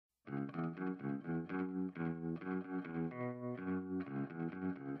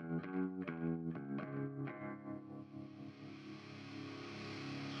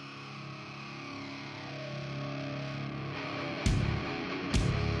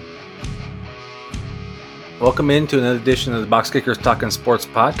Welcome into another edition of the Box Kickers Talking Sports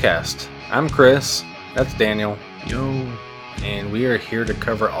podcast. I'm Chris. That's Daniel. Yo. And we are here to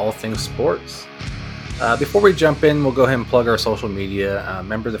cover all things sports. Before we jump in, we'll go ahead and plug our social media.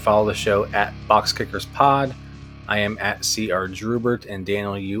 Remember to follow the show at Box Kickers Pod. I am at CR Drubert, and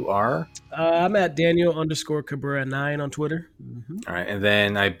Daniel, you are? I'm at Daniel_Cabrera9 on Twitter. Mm-hmm. All right, and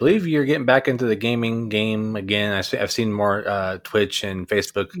then I believe you're getting back into the gaming game again. I've seen more Twitch and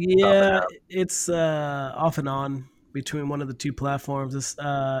Facebook. Yeah, it's off and on between one of the two platforms.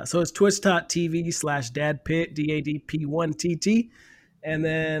 So it's twitch.tv/dadpit, DADP1TT. And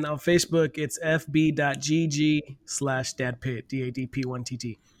then on Facebook, it's fb.gg/dadpit,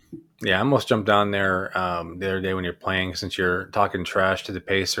 DADP1TT. Yeah, I almost jumped down there the other day when you're playing, since you're talking trash to the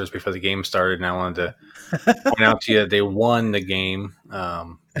Pacers before the game started, and I wanted to point out to you they won the game,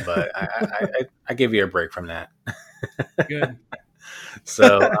 but I gave you a break from that. Good.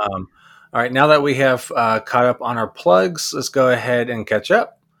 So, all right, now that we have caught up on our plugs, let's go ahead and catch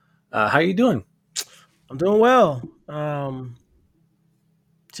up. How you doing? I'm doing well.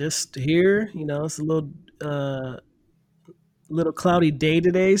 Just here, it's a little cloudy day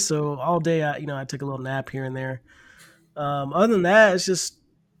today, so all day I took a little nap here and there. Other than that, it's just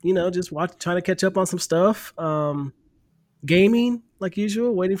trying to catch up on some stuff. Gaming like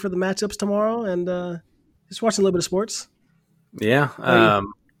usual, waiting for the matchups tomorrow, and just watching a little bit of sports. Yeah,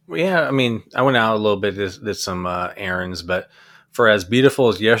 yeah. I mean, I went out a little bit, did some errands, but for as beautiful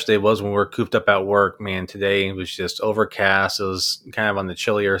as yesterday was when we were cooped up at work, man, today it was just overcast. It was kind of on the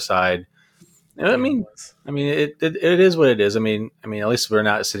chillier side. I mean, it is what it is. I mean, at least we're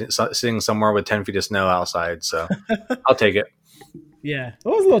not sitting somewhere with 10 feet of snow outside, so I'll take it. Yeah, it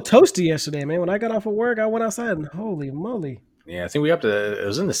was a little toasty yesterday, man. When I got off of work, I went outside and holy moly. Yeah, I think it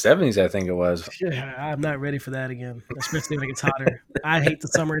was in the 70s, I think it was. Yeah, I'm not ready for that again, especially if it gets hotter. I hate the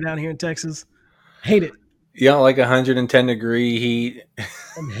summer down here in Texas. Hate it. You don't like 110 degree heat?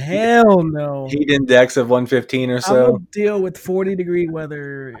 Hell no. Heat index of 115 or so? I would deal with 40-degree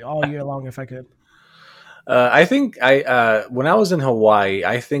weather all year long if I could. I think when I was in Hawaii,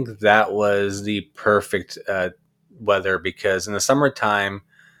 I think that was the perfect weather, because in the summertime,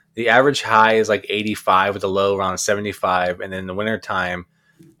 the average high is like 85 with a low around 75. And then in the wintertime,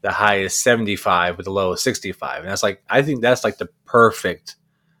 the high is 75 with a low of 65. And I think that's like the perfect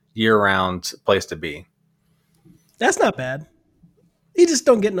year-round place to be. That's not bad. You just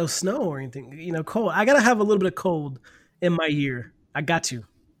don't get no snow or anything. Cold. I got to have a little bit of cold in my year. I got to.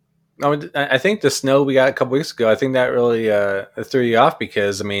 I think the snow we got a couple weeks ago, I think that really threw you off,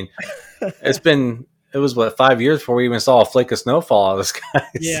 because, it was 5 years before we even saw a flake of snowfall out of the skies.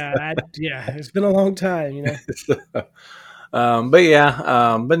 Yeah, it's been a long time, But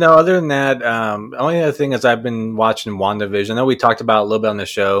no, other than that, only other thing is I've been watching WandaVision. I know we talked about it a little bit on the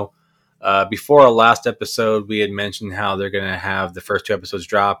show. Before our last episode, we had mentioned how they're going to have the first two episodes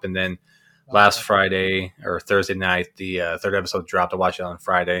drop, and then last Friday or Thursday night, the third episode dropped. I watched it on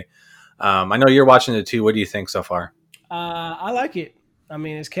Friday. I know you're watching it too. What do you think so far? I like it.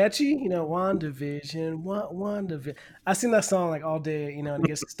 It's catchy. WandaVision, WandaVision. I sing that song like all day, and it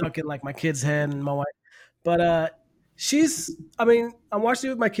gets stuck in like my kid's head and my wife. But I'm watching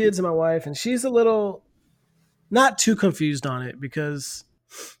it with my kids and my wife, and she's a little not too confused on it, because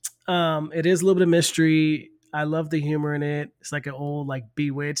it is a little bit of mystery. I love the humor in it. It's like an old like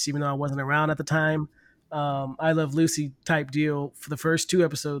Bewitched, even though I wasn't around at the time. I Love Lucy type deal for the first two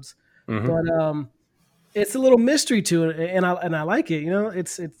episodes, but it's a little mystery to it, and I like it.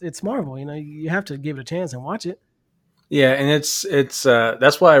 It's Marvel. You have to give it a chance and watch it. Yeah, and it's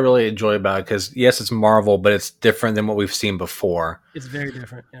that's what I really enjoy about it, because yes, it's Marvel, but it's different than what we've seen before. It's very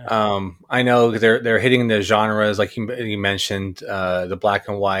different. Yeah. I know they're hitting the genres like you mentioned, the black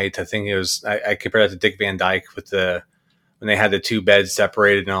and white. I think it was I compared that to Dick Van Dyke with when they had the two beds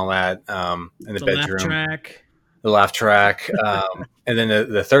separated and all that in the bedroom. The laugh track, and then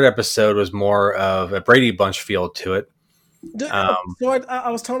the third episode was more of a Brady Bunch feel to it. So I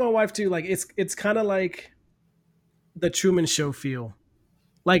was telling my wife too, like it's kind of like the Truman Show feel.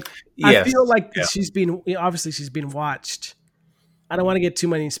 Like, yes. I feel like she's being watched. I don't want to get too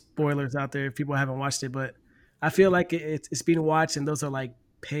many spoilers out there if people haven't watched it, but I feel like it's being watched, and those are like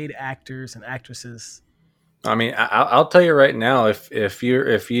paid actors and actresses. I'll tell you right now, if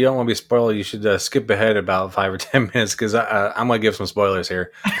you don't want to be spoiled, you should skip ahead about 5 or 10 minutes, because I'm going to give some spoilers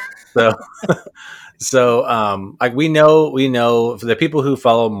here. So, like we know for the people who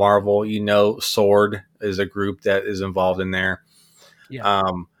follow Marvel, Sword is a group that is involved in there. Yeah.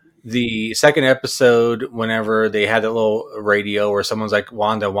 The second episode, whenever they had that little radio where someone's like,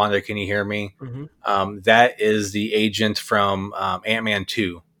 Wanda, can you hear me? That is the agent from Ant-Man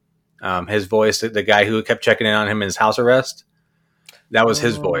 2. His voice, the guy who kept checking in on him in his house arrest, that was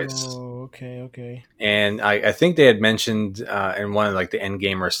his voice. Oh, okay. And I think they had mentioned in one of like the end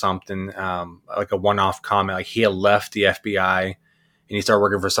game or something, like a one-off comment, like he had left the FBI and he started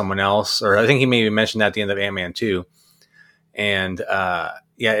working for someone else. Or I think he maybe mentioned that at the end of Ant-Man 2. And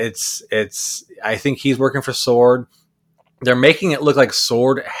it's I think he's working for Sword. They're making it look like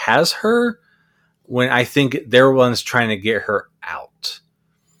Sword has her when I think they're ones trying to get her out.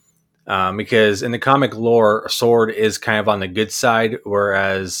 Because in the comic lore, Sword is kind of on the good side,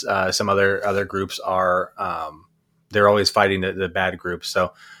 whereas some other groups are they're always fighting the bad groups.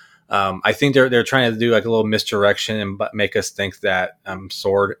 So I think they're trying to do like a little misdirection and make us think that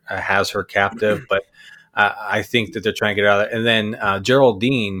Sword has her captive, but I think that they're trying to get out of it. And then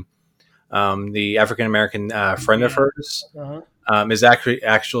Geraldine, the African American friend of hers, is actually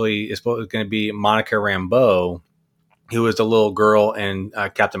going to be Monica Rambeau, who is the little girl in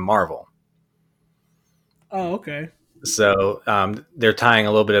Captain Marvel. Oh, okay. So they're tying a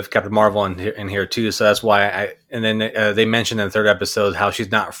little bit of Captain Marvel in here too. So that's why and then they mentioned in the third episode how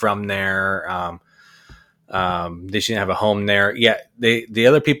she's not from there. They shouldn't have a home there. Yeah, the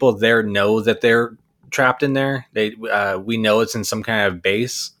other people there know that they're trapped in there. We know it's in some kind of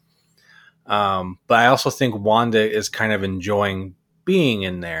base. But I also think Wanda is kind of enjoying being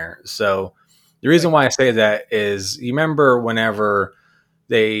in there. So the reason why I say that is, you remember whenever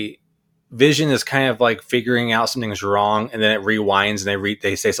Vision is kind of like figuring out something's wrong, and then it rewinds and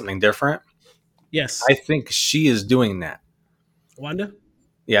they say something different. Yes, I think she is doing that. Wanda.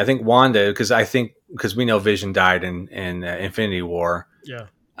 Yeah, I think Wanda, because we know Vision died in Infinity War. Yeah.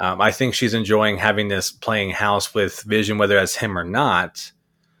 I think she's enjoying having this playing house with Vision, whether that's him or not.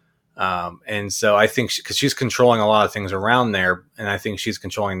 And so I think because she's controlling a lot of things around there, and I think she's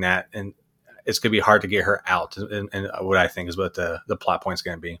controlling that, and it's going to be hard to get her out. And what I think is what the plot point is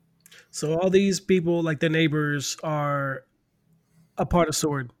going to be. So all these people, like the neighbors, are a part of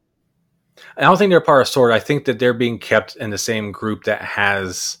Sword. I don't think they're part of Sword. I think that they're being kept in the same group that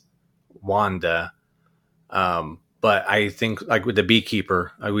has Wanda. But I think, like with the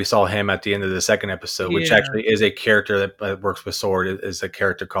Beekeeper, we saw him at the end of the second episode, which actually is a character that works with Sword. Is a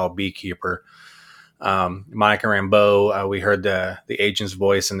character called Beekeeper. Monica Rambeau, we heard the agent's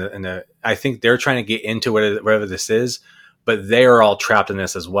voice, and I think they're trying to get into whatever this is, but they are all trapped in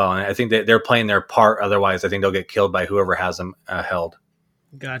this as well. And I think that they're playing their part. Otherwise, I think they'll get killed by whoever has them held.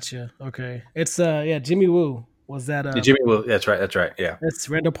 Gotcha. Okay. It's Jimmy Woo. Was that Jimmy Woo? That's right. Yeah. It's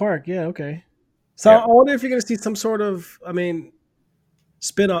Randall Park. Yeah. Okay. So I wonder if you're going to see some sort of,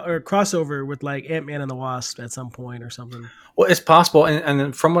 spin or crossover with like Ant-Man and the Wasp at some point or something. Well, it's possible,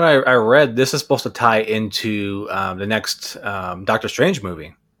 and from what I read, this is supposed to tie into the next Doctor Strange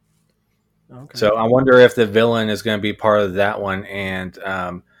movie. Okay. So I wonder if the villain is going to be part of that one, and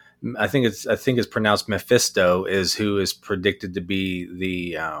I think it's pronounced Mephisto is who is predicted to be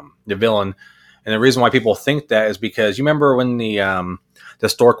the villain. And the reason why people think that is because you remember when the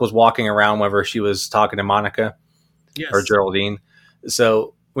stork was walking around whenever she was talking to Monica, or Geraldine.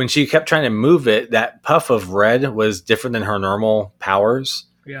 So when she kept trying to move it, that puff of red was different than her normal powers.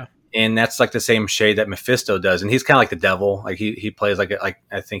 Yeah. And that's like the same shade that Mephisto does. And he's kind of like the devil. Like he plays like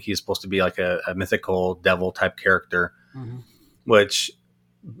I think he's supposed to be like a mythical devil type character, which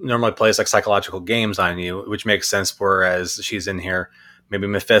normally plays like psychological games on you, which makes sense. Whereas she's in here, maybe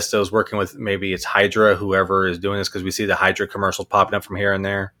Mephisto's working with, maybe it's Hydra, whoever is doing this, because we see the Hydra commercials popping up from here and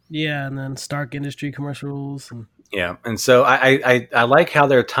there. Yeah, and then Stark Industry commercials. Yeah, and so I like how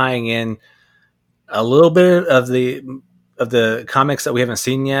they're tying in a little bit of the comics that we haven't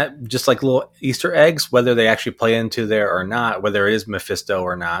seen yet, just like little Easter eggs, whether they actually play into there or not, whether it is Mephisto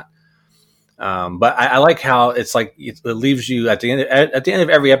or not. But I like how it's like it leaves you at the end of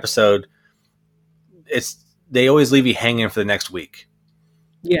every episode. They always leave you hanging for the next week.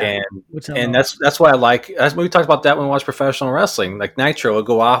 Yeah, and that's why I like. That's when we talked about that when we watched professional wrestling. Like Nitro would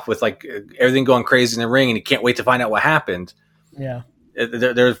go off with like everything going crazy in the ring, and you can't wait to find out what happened. Yeah,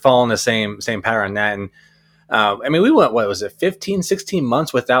 they're following the same pattern on that. And we went, what was it, 15, 16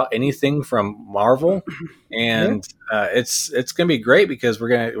 months without anything from Marvel, and it's gonna be great because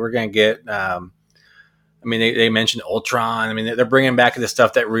we're gonna get I mean, they mentioned Ultron. I mean, they're bringing back the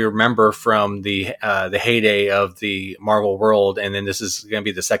stuff that we remember from the heyday of the Marvel world, and then this is going to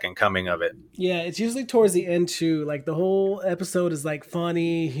be the second coming of it. Yeah, it's usually towards the end too. Like the whole episode is like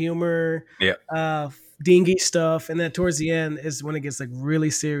funny, humor, Yeah. dingy stuff, and then towards the end is when it gets like really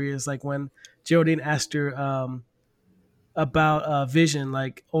serious. Like when Geraldine asked her about Vision,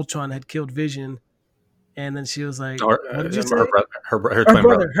 like Ultron had killed Vision, and then she was like, Or "What did you say?" her twin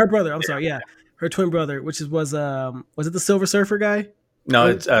brother. Her brother. I'm sorry. Yeah, her twin brother, which was it the Silver Surfer guy? No,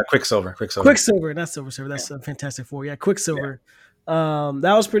 it's Quicksilver. Quicksilver, not Silver Surfer. That's Fantastic Four. Yeah, Quicksilver. Yeah.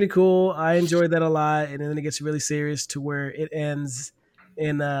 That was pretty cool. I enjoyed that a lot, and then it gets really serious to where it ends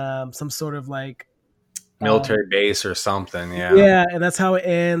in some sort of like military base or something. Yeah, yeah, and that's how it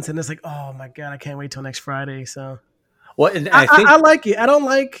ends. And it's like, oh my god, I can't wait till next Friday. So, well, and I like it. I don't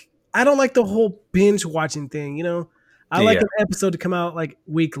like the whole binge watching thing. You know, I like an episode to come out like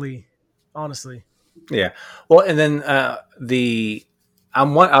weekly. Honestly, yeah. Well, and then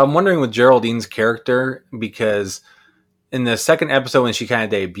I'm wondering with Geraldine's character, because in the second episode when she kind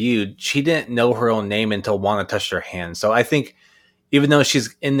of debuted, she didn't know her own name until Wanda touched her hand. So I think even though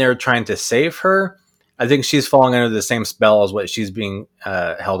she's in there trying to save her, I think she's falling under the same spell as what she's being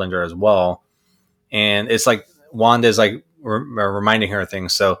held under as well. And it's like Wanda's like reminding her of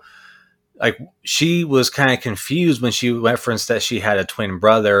things. So like she was kind of confused when she referenced that she had a twin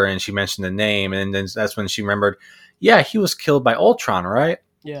brother and she mentioned the name. And then that's when she remembered, yeah, he was killed by Ultron, right?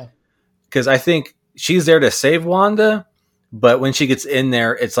 Yeah. Because I think she's there to save Wanda, but when she gets in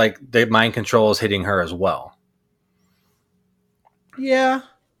there, it's like the mind control is hitting her as well. Yeah.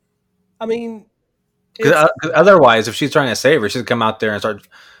 I mean, because otherwise, if she's trying to save her, she'd come out there and start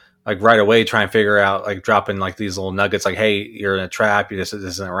like right away trying to figure out, like dropping like these little nuggets, like, "Hey, you're in a trap. This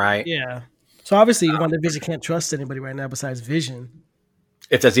isn't right." Yeah. So obviously, WandaVision can't trust anybody right now besides Vision.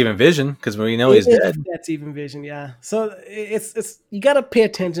 If that's even Vision, because we know he's dead. That's even Vision, yeah. So it's you got to pay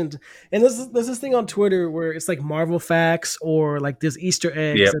attention. And there's this thing on Twitter where it's like Marvel facts or like there's Easter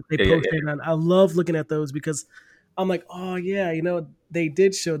eggs that they posted. And I love looking at those because I'm like, oh yeah, they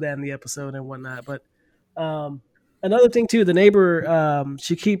did show that in the episode and whatnot. But another thing too, the neighbor,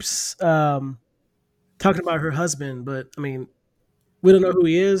 she keeps talking about her husband, but I mean, we don't know who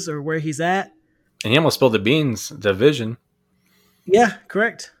he is or where he's at. And he almost spilled the beans to Vision. Yeah,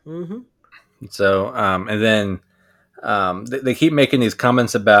 correct. Mm-hmm. So, and then they keep making these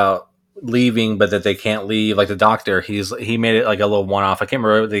comments about leaving, but that they can't leave. Like the doctor, he made it like a little one-off. I can't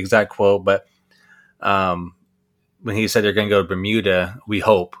remember the exact quote, but when he said they're going to go to Bermuda, we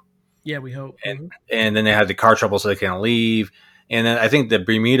hope. Yeah, we hope. And then they had the car trouble, so they can't leave. And then I think the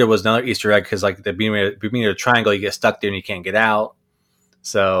Bermuda was another Easter egg because like the Bermuda Triangle, you get stuck there and you can't get out.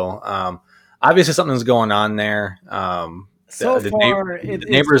 So obviously something's going on there. The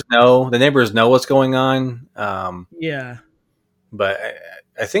neighbors know what's going on. Yeah, but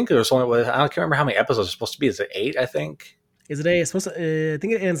I think there was one. I can't remember how many episodes it's supposed to be. Is it 8? I think. Is it 8? It's supposed to. I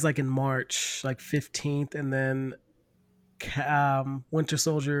think it ends like in March, like 15th, and then Winter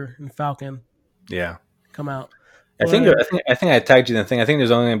Soldier and Falcon. Yeah, come out. I think I tagged you in the thing. I think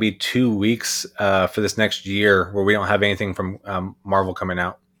there's only going to be 2 weeks for this next year where we don't have anything from Marvel coming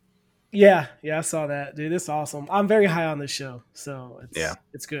out. Yeah, I saw that, dude. It's awesome. I'm very high on this show, so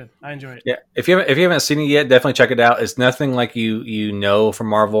it's good. I enjoy it. Yeah, if you haven't seen it yet, definitely check it out. It's nothing like you know from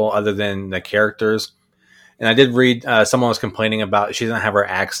Marvel other than the characters. And I did read someone was complaining about she doesn't have her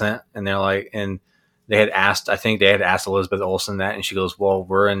accent, and they're like, and they had asked Elizabeth Olsen that, and she goes, "Well,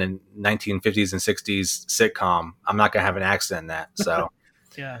 we're in the 1950s and 60s sitcom. I'm not gonna have an accent in that." So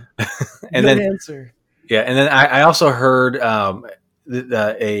yeah, and good then answer. Yeah, and then I also heard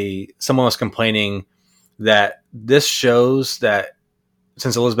someone was complaining that this shows that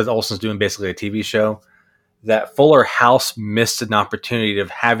since Elizabeth Olsen's doing basically a TV show, that Fuller House missed an opportunity of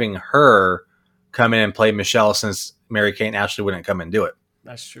having her come in and play Michelle, since Mary Kate and Ashley wouldn't come and do it.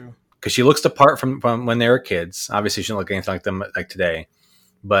 That's true. Because she looks the part from when they were kids. Obviously, she didn't look anything like them like today,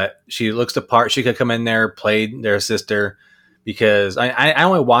 but she looks the part. She could come in there, play their sister. Because I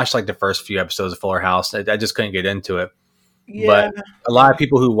only watched like the first few episodes of Fuller House. I just couldn't get into it. Yeah. But a lot of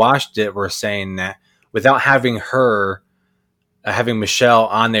people who watched it were saying that without having her, having Michelle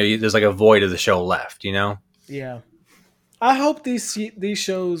on there, there's like a void of the show left, Yeah. I hope these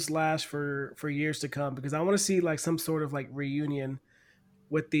shows last for years to come, because I want to see like some sort of like reunion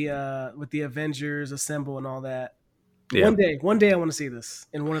with the Avengers Assemble and all that. Yeah. One day I want to see this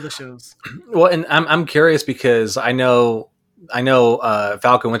in one of the shows. Well, and I'm curious because I know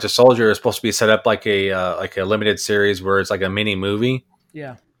Falcon Winter Soldier is supposed to be set up like a limited series where it's like a mini movie.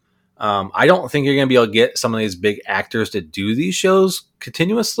 Yeah. I don't think you're going to be able to get some of these big actors to do these shows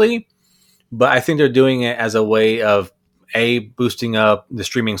continuously, but I think they're doing it as a way of boosting up the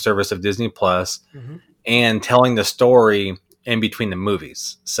streaming service of Disney Plus and telling the story in between the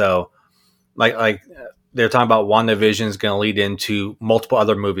movies. So like they're talking about WandaVision is going to lead into multiple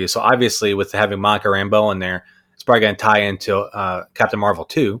other movies. So obviously with having Monica Rambeau in there, it's probably going to tie into Captain Marvel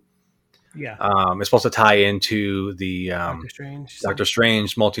 2. Yeah. It's supposed to tie into the Doctor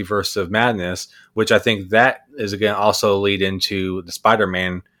Strange Multiverse of Madness, which I think that is going to also lead into the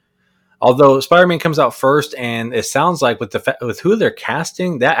Spider-Man. Although Spider-Man comes out first, and it sounds like with who they're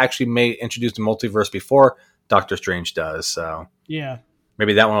casting, that actually may introduce the multiverse before Doctor Strange does. So yeah,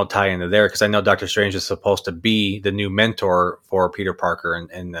 maybe that one will tie into there, because I know Doctor Strange is supposed to be the new mentor for Peter Parker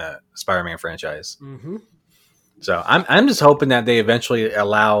in the Spider-Man franchise. Mm-hmm. So I'm just hoping that they eventually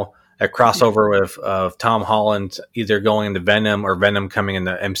allow a crossover of Tom Holland either going into Venom or Venom coming in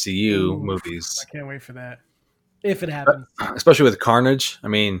the MCU movies. I can't wait for that if it happens, especially with Carnage. I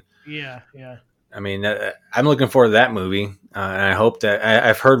mean. Yeah. I mean, I'm looking forward to that movie, and I hope that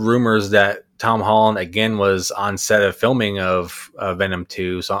I've heard rumors that Tom Holland again was on set of filming of Venom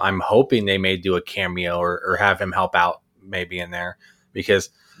 2, so I'm hoping they may do a cameo or have him help out maybe in there, because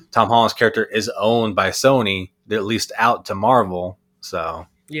Tom Holland's character is owned by Sony, at least out to Marvel. So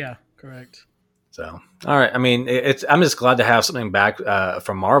yeah, correct. So all right, I mean, I'm just glad to have something back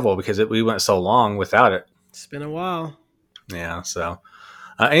from Marvel, because we went so long without it. It's been a while. Yeah, so.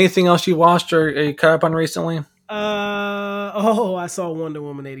 Anything else you watched or you caught up on recently? I saw Wonder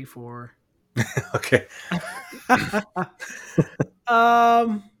Woman 84. Okay.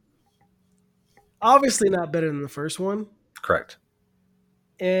 Obviously not better than the first one. Correct.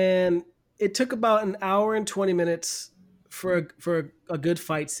 And it took about an hour and 20 minutes for a good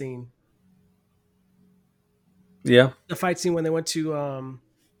fight scene. Yeah. The fight scene when they went to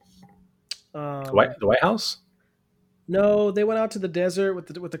the White House? No, they went out to the desert with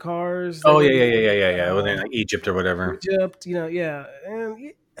the cars. Oh yeah. Well, like Egypt or whatever. Egypt, yeah, and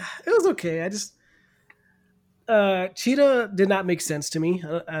it was okay. I just Cheetah did not make sense to me.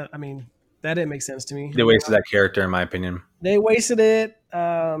 I mean, that didn't make sense to me. They wasted that character, in my opinion. They wasted it.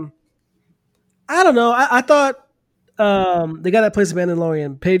 I don't know. I thought the guy that plays the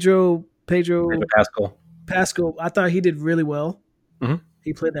Mandalorian, Pedro Pascal. I thought he did really well. Mm-hmm.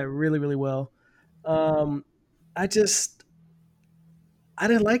 He played that really, really well. I didn't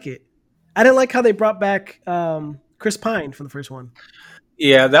like it. I didn't like how they brought back Chris Pine from the first one.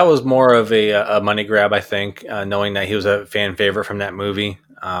 Yeah, that was more of a money grab, I think, knowing that he was a fan favorite from that movie.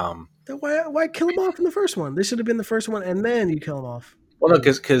 Why kill him off in the first one? This should have been the first one, and then you kill him off. Well, no,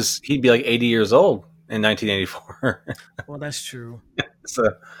 because he'd be like 80 years old in 1984. Well, that's true.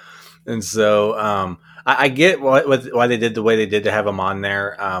 So I get why they did the way they did to have him on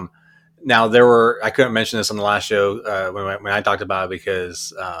there. Now I couldn't mention this on the last show when I talked about it,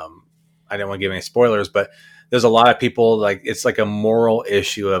 because I didn't want to give any spoilers, but there's a lot of people, like, it's like a moral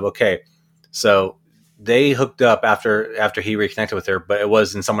issue of, okay, so they hooked up after he reconnected with her, but it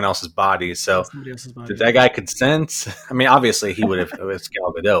was in someone else's body. So did that guy consent? I mean, obviously he would have with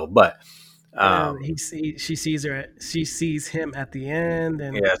Gal Gadot, but she sees him at the end,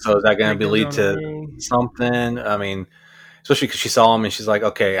 and yeah. So is that going to lead to something? I mean, especially because she saw him and she's like,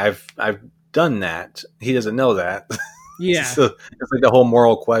 okay, I've done that. He doesn't know that. Yeah. So it's like the whole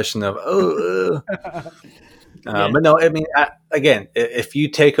moral question of, yeah. But no, I mean, again, if you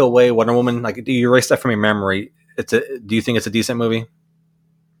take away Wonder Woman, like, do you erase that from your memory? Do you think it's a decent movie?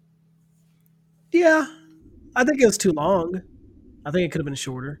 Yeah, I think it was too long. I think it could have been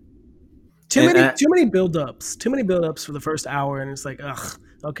shorter. Too many build-ups. Too many build-ups for the first hour, and it's like, ugh,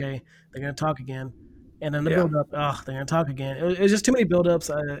 okay, they're gonna talk again, and then the build-up, they're gonna talk again. It was just too many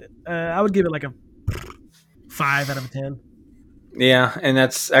build-ups. I would give it like a 5 out of 10. Yeah, and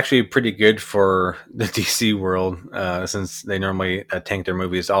that's actually pretty good for the DC world, since they normally tank their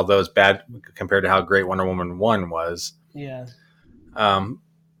movies, although it's bad compared to how great Wonder Woman 1 was. Yeah.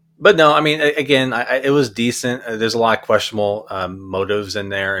 But no, I mean, again, it was decent. There's a lot of questionable motives in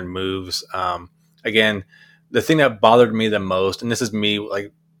there and moves. Again, the thing that bothered me the most, and this is me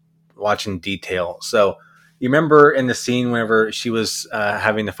like watching detail. So you remember in the scene whenever she was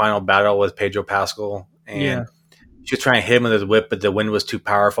having the final battle with Pedro Pascal, and she was trying to hit him with his whip, but the wind was too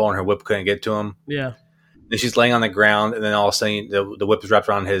powerful and her whip couldn't get to him. Yeah. Then she's laying on the ground, and then all of a sudden the whip is wrapped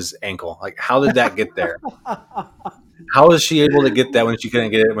around his ankle. Like, how did that get there? How was she able to get that when she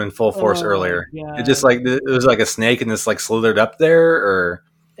couldn't get it in full force earlier? It just like it was like a snake and just like slithered up there, or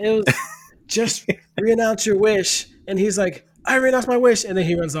it was just renounce your wish, and he's like, I renounce my wish, and then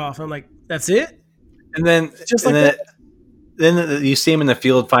he runs off. I'm like, that's it? And then just like that. Then you see him in the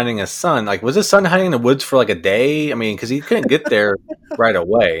field finding his son. Like, was his son hiding in the woods for like a day? I mean, because he couldn't get there right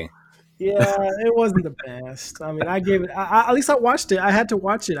away. Yeah, it wasn't the best. I mean, I gave it. At least I watched it. I had to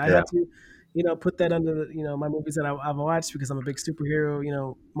watch it. I Yeah, had to, put that under the, my movies that I've watched because I'm a big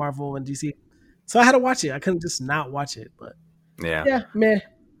superhero, Marvel and DC. So I had to watch it. I couldn't just not watch it. But yeah. yeah, meh.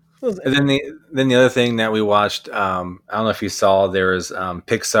 It was, And then the other thing that we watched, I don't know if you saw, there was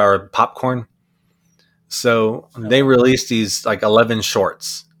Pixar popcorn. So they released these like 11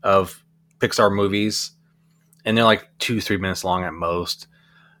 shorts of Pixar movies, and they're like 2-3 minutes long at most.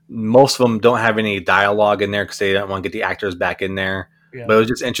 Most of them don't have any dialogue in there because they don't want to get the actors back in there. yeah, But it was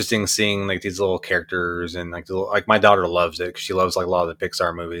just interesting seeing like these little characters and like my daughter loves it because she loves like a lot of the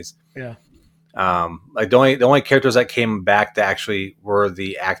Pixar movies. yeah. Like the only characters that came back that actually were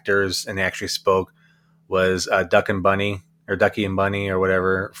the actors and they actually spoke was Duck and Bunny or Ducky and Bunny or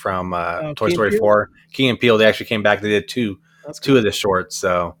whatever from Toy Key and Story Peele? 4. Key and Peele, they actually came back. They did two That's two cool. of the shorts,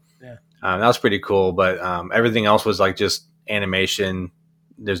 so Yeah, that was pretty cool. But everything else was like just animation.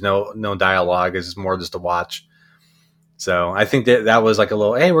 There's no dialogue. It's more just to watch. So I think that was like a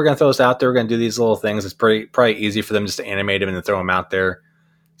little, hey, we're gonna throw this out there. We're gonna do these little things. It's probably easy for them just to animate them and then throw them out there. yeah.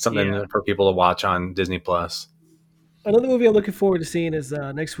 Something for people to watch on Disney Plus. Another movie I'm looking forward to seeing is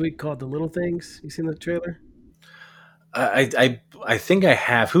next week called The Little Things. You seen the trailer? I think I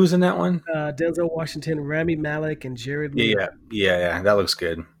have. Who's in that one? Denzel Washington, Rami Malek, and Jared Leto. Yeah. That looks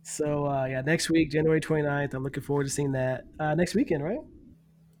good. So yeah, next week, January 29th. I'm looking forward to seeing that. Next weekend, right?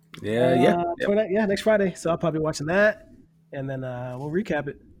 Yeah. 29th, yeah, next Friday. So I'll probably be watching that, and then we'll recap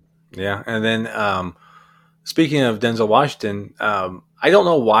it. Yeah. And then speaking of Denzel Washington, I don't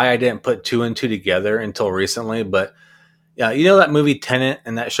know why I didn't put two and two together until recently, but yeah, you know that movie Tenet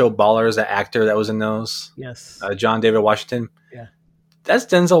and that show Ballers, that actor that was in those, Yes. John David Washington. Yeah. That's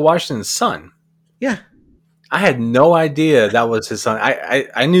Denzel Washington's son. Yeah. I had no idea that was his son.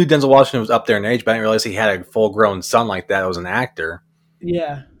 I knew Denzel Washington was up there in age, but I didn't realize he had a full grown son like that. It was an actor.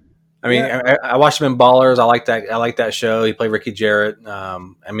 Yeah. I mean, Yeah. I watched him in Ballers. I like that. I like that show. He played Ricky Jarrett. I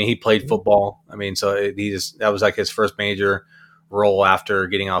mean, he played football. I mean, so that was like his first major role after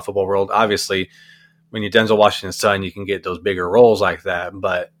getting out of football world. Obviously, when you're Denzel Washington's son, you can get those bigger roles like that.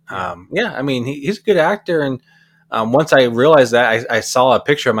 But yeah, I mean, he's a good actor. And once I realized that, I saw a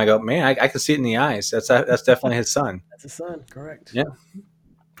picture of him. I go, man, I can see it in the eyes. That's definitely his son. That's his son. Correct. Yeah.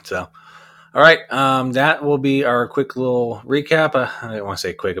 So. All right, that will be our quick little recap. I don't want to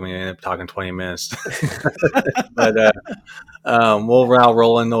say quick. I mean, I end up talking 20 minutes. But we'll now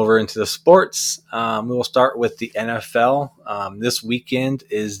roll in over into the sports. We will start with the NFL. This weekend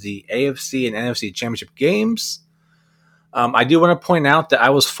is the AFC and NFC Championship games. I do want to point out that I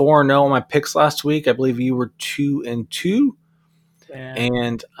was 4-0 on my picks last week. I believe you were 2-2.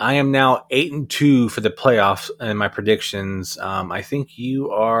 And I am now 8-2 for the playoffs and my predictions. I think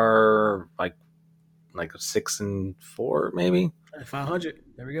you are like 6-4, maybe 500.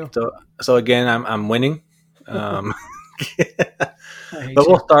 There we go. So again, I'm winning. But you.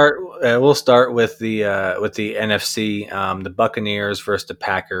 we'll start with the NFC, the Buccaneers versus the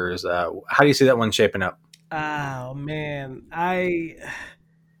Packers. How do you see that one shaping up? Oh man, I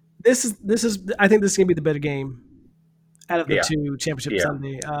think this is gonna be the better game out of the two championship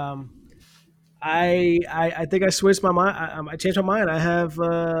Sunday. I think I switched my mind. I changed my mind. I have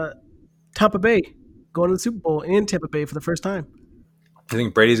Tampa Bay going to the Super Bowl in Tampa Bay for the first time. I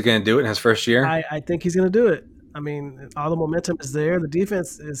think Brady's going to do it in his first year. I think he's going to do it. I mean, all the momentum is there. The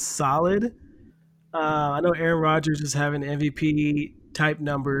defense is solid. I know Aaron Rodgers is having MVP type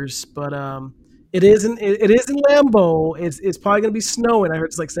numbers, but it is in Lambeau. It's probably going to be snowing. I heard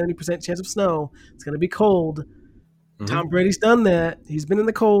it's like 70% chance of snow. It's going to be cold. Mm-hmm. Tom Brady's done that. He's been in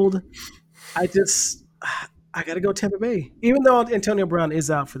the cold. I got to go Tampa Bay, even though Antonio Brown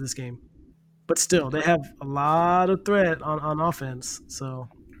is out for this game. But still, they have a lot of threat on offense. So,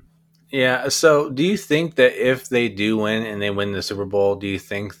 yeah. So, do you think that if they do win and they win the Super Bowl, do you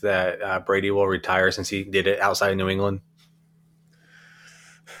think that Brady will retire since he did it outside of New England?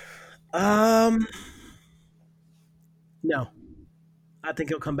 No. I think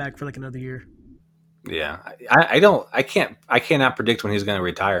he'll come back for like another year. Yeah, I cannot predict when he's going to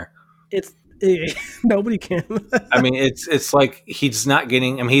retire. Nobody can. I mean, it's like he's not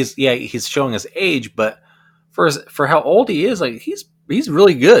getting. I mean, he's showing his age, but for how old he is, like he's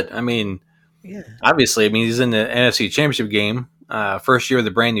really good. I mean, yeah. Obviously, I mean he's in the NFC Championship game, first year with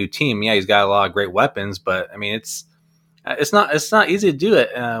a brand new team. Yeah, he's got a lot of great weapons, but I mean it's not easy to do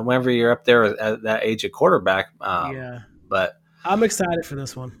it whenever you're up there at that age at quarterback. Yeah, but I'm excited for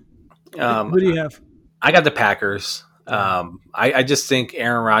this one. Who do you have? I got the Packers. I just think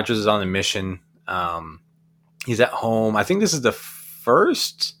Aaron Rodgers is on a mission. He's at home. I think this is the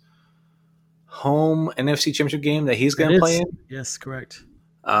first home NFC Championship game that he's going to play in. Yes, correct.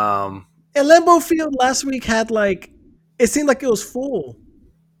 And Lambeau Field last week had like it seemed like it was full.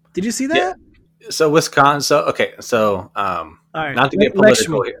 Did you see Yeah. that? So Wisconsin. So okay. So All right, not to get lecture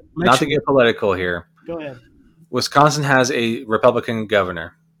political me. here. Not Lecture to me. get political here. Go ahead. Wisconsin has a Republican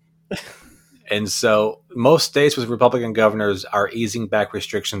governor. And so most states with Republican governors are easing back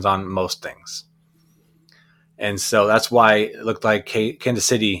restrictions on most things. And so that's why it looked like Kansas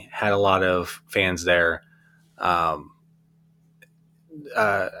City had a lot of fans there. Um,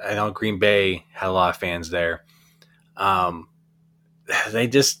 I know Green Bay had a lot of fans there. Um, they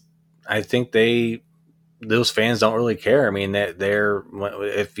just, I think those fans don't really care. I mean, they're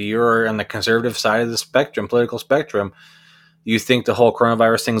if you're on the conservative side of the spectrum, political spectrum, you think the whole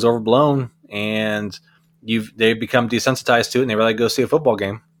coronavirus thing's overblown, and they become desensitized to it, and they really go see a football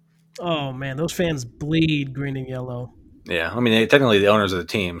game. Oh man, those fans bleed green and yellow. Yeah, I mean, technically the owners of the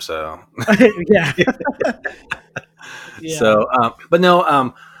team, so Yeah. Yeah. so, but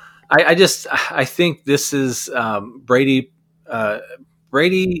no, I think this is Brady.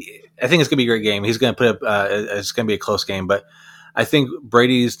 Brady, I think it's gonna be a great game. He's gonna put up. It's gonna be a close game, but I think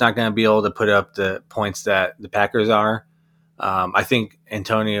Brady's not gonna be able to put up the points that the Packers are. I think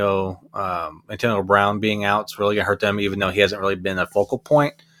Antonio Brown being out is really gonna hurt them, even though he hasn't really been a focal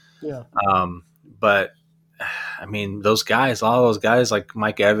point. Yeah. But I mean, those guys, a lot of those guys like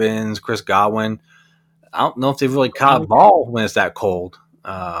Mike Evans, Chris Godwin, I don't know if they've really caught a ball when it's that cold.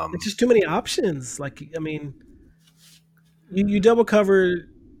 It's just too many options. Like, I mean, you double cover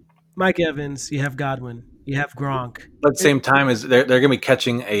Mike Evans, you have Godwin, you have Gronk. But at the same time, is they're going to be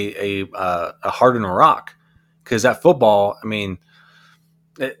catching a hardened rock because that football. I mean,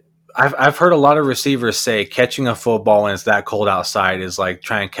 I've heard a lot of receivers say catching a football when it's that cold outside is like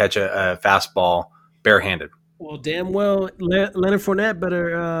trying to catch a fastball barehanded. Well, damn well, Leonard Fournette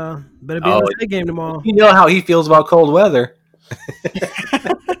better be in the game tomorrow. You know how he feels about cold weather.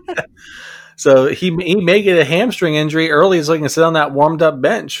 So he may get a hamstring injury early so he can sit on that warmed up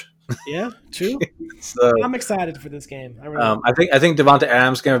bench. Yeah, true. So I'm excited for this game. I think Devonta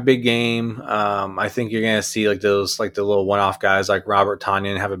Adams gonna have a big game. I think you're gonna see like the little one off guys like Robert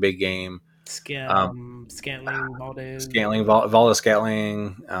Tonyan have a big game. Scantling, Valdez. Scantling.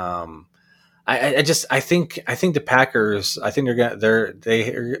 I think the Packers. I think they're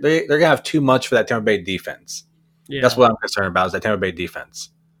gonna have too much for that Tampa Bay defense. Yeah. That's what I'm concerned about is that Tampa Bay defense.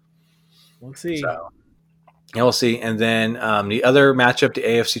 We'll see. So, yeah, we'll see. And then the other matchup, the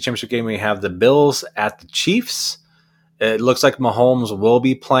AFC Championship game, we have the Bills at the Chiefs. It looks like Mahomes will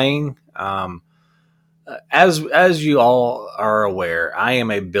be playing. As you all are aware, I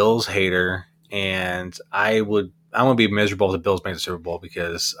am a Bills hater, and I want to be miserable if the Bills make the Super Bowl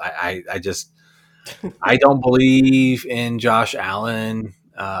because I just I don't believe in Josh Allen.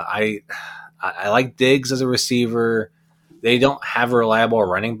 I like Diggs as a receiver. They don't have a reliable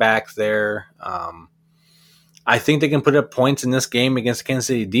running back there. I think they can put up points in this game against the Kansas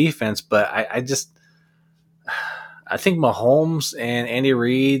City defense, but I think Mahomes and Andy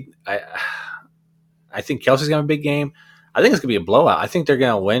Reid. I think Kelsey's gonna have a big game. I think it's gonna be a blowout. I think they're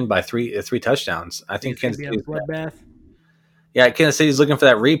gonna win by three touchdowns. I think Kansas City. Yeah, Kansas City's looking for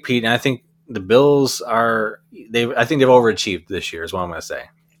that repeat, and I think the Bills are. I think they've overachieved this year. Is what I'm gonna say.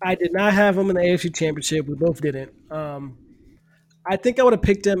 I did not have them in the AFC Championship. We both didn't. I think I would have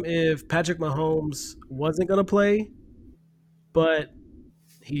picked him if Patrick Mahomes wasn't going to play, but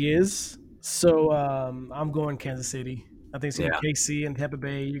he is. So I'm going Kansas City. I think it's going to be KC and Tampa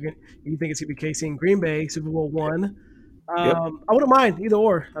Bay. You think it's going to be KC and Green Bay, Super Bowl one. Yep. I wouldn't mind either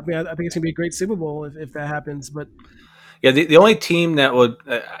or. I mean, I think it's going to be a great Super Bowl if that happens. But yeah, the only team that would,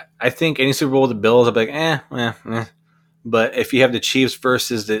 I think any Super Bowl with the Bills, I'd be like, But if you have the Chiefs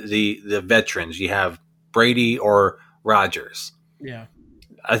versus the veterans, you have Brady or Rodgers. Yeah,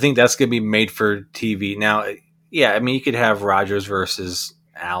 I think that's going to be made for TV. Now, yeah, I mean, you could have Rodgers versus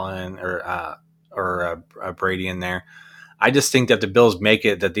Allen or Brady in there. I just think that the Bills make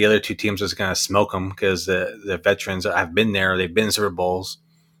it that the other two teams are just going to smoke them because the veterans have been there. They've been in Super Bowls.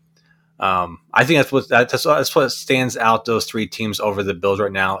 I think that's what stands out those three teams over the Bills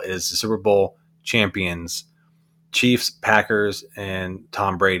right now is the Super Bowl champions, Chiefs, Packers, and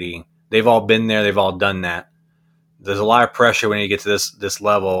Tom Brady. They've all been there. They've all done that. There's a lot of pressure when you get to this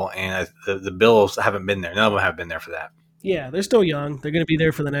level, and the Bills haven't been there. None of them have been there for that. Yeah, they're still young. They're going to be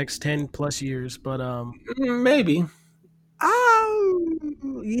there for the next 10 plus years, but maybe.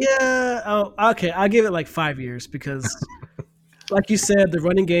 Yeah. Oh, okay. I'll give it like 5 years because, like you said, the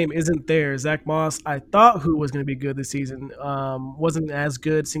running game isn't there. Zach Moss, I thought who was going to be good this season, wasn't as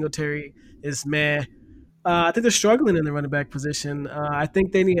good. Singletary is meh. I think they're struggling in the running back position. I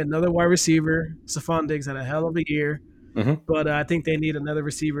think they need another wide receiver. Stephon Diggs had a hell of a year. Mm-hmm. But I think they need another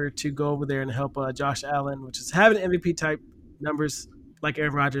receiver to go over there and help Josh Allen, which is having MVP type numbers like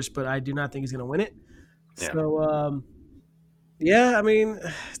Aaron Rodgers, but I do not think he's going to win it. Yeah. So, yeah, I mean,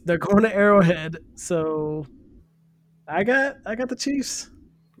 they're going to Arrowhead, so I got the Chiefs.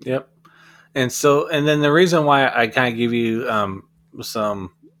 Yep. And then the reason why I kind of give you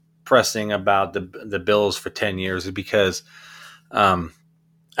some pressing about the Bills for 10 years is because,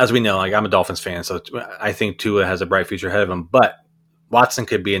 as we know, like I'm a Dolphins fan, so I think Tua has a bright future ahead of him. But Watson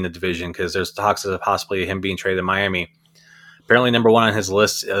could be in the division because there's talks of possibly him being traded to Miami. Apparently, number one on his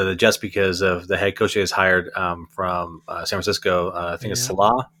list, just because of the head coach he has hired from San Francisco. I think it's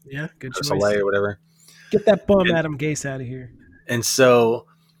Salah. Yeah, good choice. Saleh or whatever. Get that bum Adam Gase out of here. And so,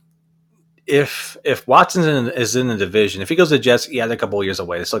 if Watson is in the division, if he goes to the Jets, they're a couple of years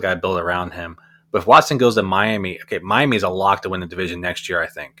away. They still got to build around him. But if Watson goes to Miami, Miami's a lock to win the division next year, I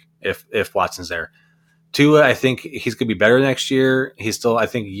think, if Watson's there. Tua, I think he's going to be better next year. I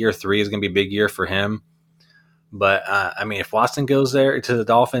think year 3 is going to be a big year for him. But, if Watson goes there to the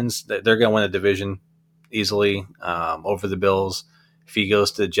Dolphins, they're going to win the division easily over the Bills. If he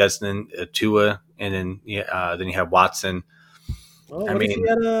goes to the Jets, then Tua, and then you have Watson. Well, what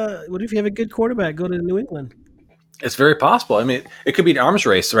if you have a good quarterback go to New England? It's very possible. It could be an arms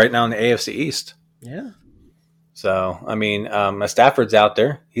race right now in the AFC East. Yeah. So, Stafford's out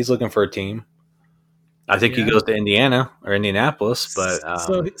there. He's looking for a team. I think he goes to Indiana or Indianapolis, but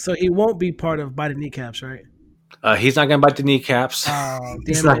so he won't be part of biting kneecaps, right? He's not going to bite the kneecaps. Oh,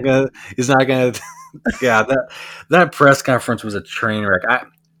 He's not going to. Yeah, that press conference was a train wreck.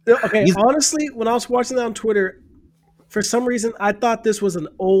 Honestly, when I was watching that on Twitter, for some reason I thought this was an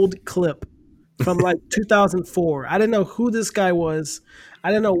old clip from like 2004. I didn't know who this guy was. I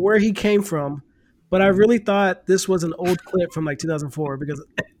didn't know where he came from, but I really thought this was an old clip from like 2004 because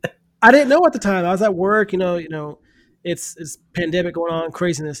I didn't know at the time. I was at work, it's pandemic going on,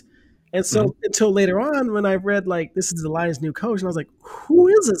 craziness. And so until later on when I read like this is the Lions' new coach, and I was like, who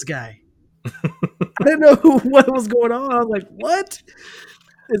is this guy? I didn't know what was going on. I was like, what?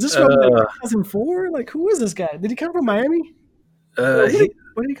 Is this from 2004? Like, who is this guy? Did he come from Miami? Where did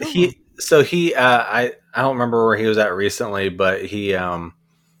he come from? So I don't remember where he was at recently, but he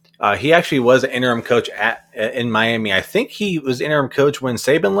actually was an interim coach in Miami. I think he was interim coach when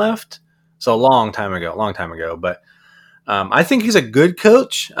Saban left, so a long time ago. But I think he's a good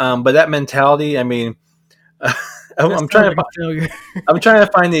coach. But that mentality, I'm trying to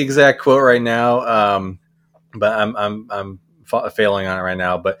find the exact quote right now. But I'm failing on it right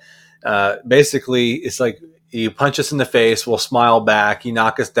now. But basically, it's like you punch us in the face, we'll smile back. You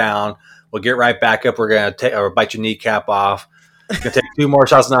knock us down, we'll get right back up. We're gonna bite your kneecap off. We're gonna take 2 more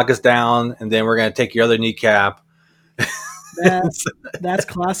shots, knock us down, and then we're gonna take your other kneecap. That's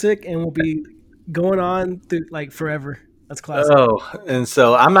classic, and will be going on through like forever. That's classic. Oh, and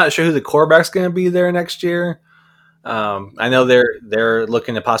so I'm not sure who the quarterback's going to be there next year. I know they're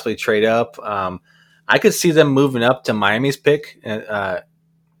looking to possibly trade up. I could see them moving up to Miami's pick at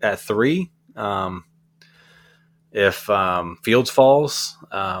 3 if Fields falls,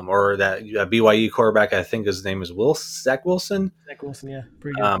 or that BYU quarterback. I think his name is Zach Wilson. Zach Wilson, yeah,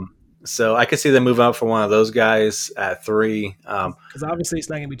 pretty good. So I could see them moving up for one of those guys at 3. Because obviously it's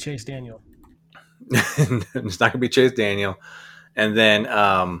not going to be Chase Daniel. It's not going to be Chase Daniel. And then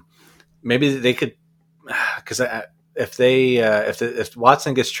maybe they could, because if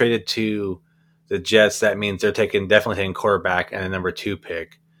Watson gets traded to the Jets, that means they're definitely taking quarterback and a number 2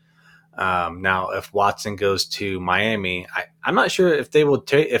 pick. Now, if Watson goes to Miami, I'm not sure if they will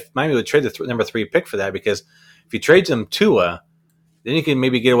if Miami would trade the number 3 pick for that, because if you trade them Tua, then you can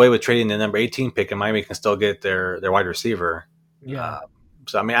maybe get away with trading the number 18 pick, and Miami can still get their wide receiver. Yeah.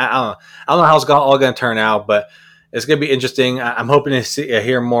 So I don't know how it's all going to turn out, but it's going to be interesting. I'm hoping to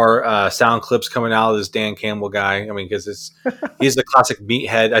hear more sound clips coming out of this Dan Campbell guy. Because he's the classic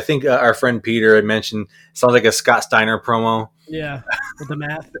meathead. I think our friend Peter had mentioned it sounds like a Scott Steiner promo. Yeah, with the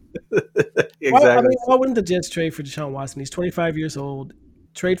math. Exactly. Why wouldn't the Jets trade for Deshaun Watson? He's 25 years old.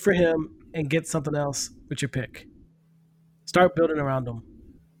 Trade for him and get something else with your pick. Start building around him.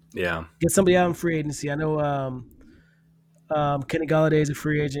 Yeah. Get somebody out in free agency. I know Kenny Galladay is a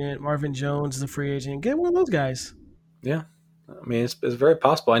free agent. Marvin Jones is a free agent. Get one of those guys. Yeah. It's very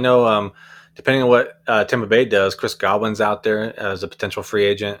possible. I know depending on what Tampa Bay does, Chris Godwin's out there as a potential free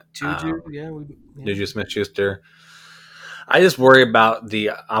agent. Juju, Juju Smith-Schuster. I just worry about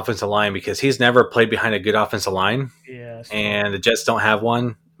the offensive line because he's never played behind a good offensive line. Yeah. And the Jets don't have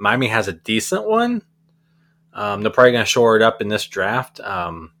one. Miami has a decent one. They're probably going to shore it up in this draft.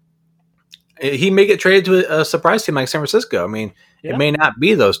 he may get traded to a surprise team like San Francisco. I mean, it may not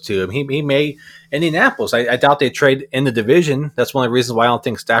be those two. I mean, he may Indianapolis. I doubt they trade in the division. That's one of the reasons why I don't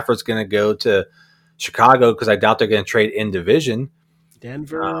think Stafford's going to go to Chicago, because I doubt they're going to trade in division.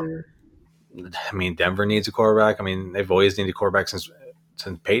 Denver. I mean, Denver needs a quarterback. I mean, they've always needed a quarterback since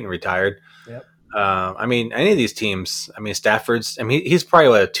Peyton retired. Yep. I mean, any of these teams. I mean, Stafford's. I mean, he's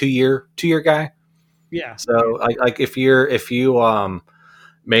probably a two year guy. Yeah. So like if you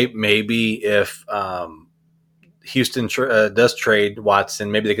maybe if Houston does trade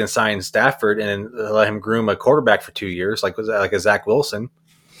Watson, maybe they can sign Stafford and let him groom a quarterback for 2 years, like a Zach Wilson.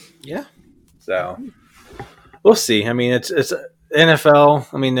 Yeah. So we'll see. I mean, it's NFL.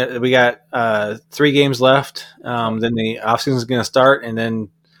 I mean, we got 3 games left. Then the offseason is going to start, and then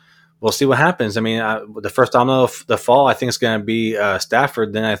we'll see what happens. I mean, the first domino of the fall, I think, is going to be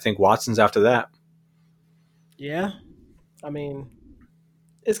Stafford. Then I think Watson's after that. Yeah. I mean,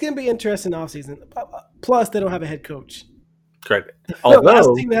 it's going to be interesting offseason. Plus, they don't have a head coach. Correct. Last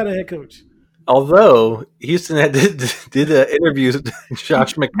team that had a head coach. Although Houston did an interview with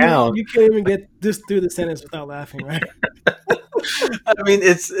Josh McCown. You can't even get this through the sentence without laughing, right? I mean,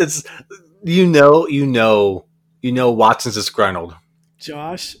 it's Watson's disgruntled.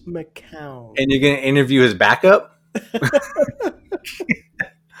 Josh McCown. And you're going to interview his backup?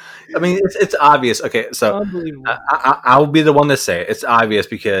 I mean, it's obvious. Okay, so I'll be the one to say it. It's obvious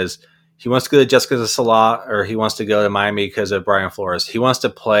because he wants to go to Jessica Salah, or he wants to go to Miami because of Brian Flores. He wants to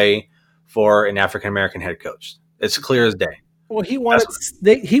play for an African-American head coach. It's clear as day. Well, he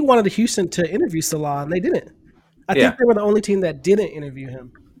wanted Houston to interview Salah, and they didn't. I think they were the only team that didn't interview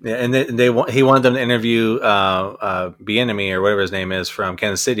him. Yeah, and he wanted them to interview Bieniemy, or whatever his name is, from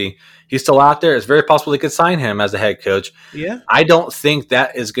Kansas City. He's still out there. It's very possible they could sign him as the head coach. Yeah, I don't think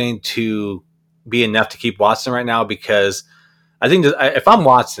that is going to be enough to keep Watson right now, because I think if I'm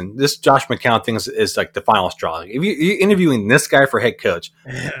Watson, this Josh McCown thing is like the final straw. If you're interviewing this guy for head coach,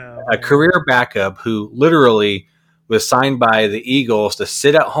 a career backup who literally was signed by the Eagles to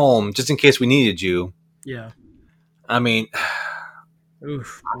sit at home just in case we needed you. Yeah, I mean.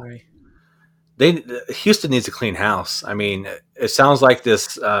 Oof, boy. Houston needs a clean house. I mean, it sounds like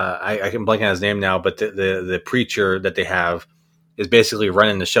this. I can blank on his name now, but the preacher that they have is basically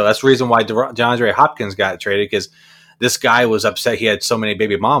running the show. That's the reason why DeAndre Hopkins got traded, because this guy was upset he had so many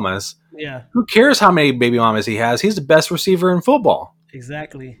baby mamas. Yeah. Who cares how many baby mamas he has? He's the best receiver in football.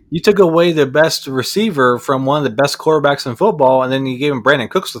 Exactly. You took away the best receiver from one of the best quarterbacks in football, and then you gave him Brandon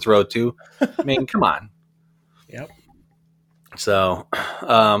Cooks to throw to. I mean, come on. Yep. So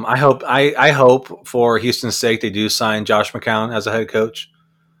I hope for Houston's sake they do sign Josh McCown as a head coach,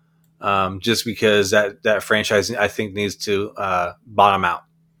 just because that franchise, I think, needs to bottom out,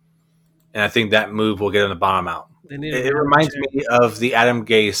 and I think that move will get them to bottom out. It reminds me of the Adam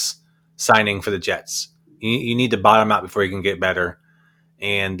Gase signing for the Jets. You need to bottom out before you can get better,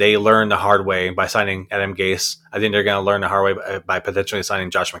 and they learned the hard way by signing Adam Gase. I think they're going to learn the hard way by potentially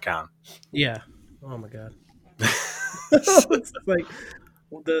signing Josh McCown. Yeah. Oh my God. It's like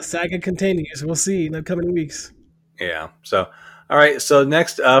the saga continues. We'll see in the coming weeks. Yeah. So, all right. So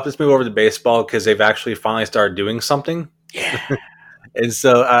next up, let's move over to baseball, because they've actually finally started doing something. Yeah. And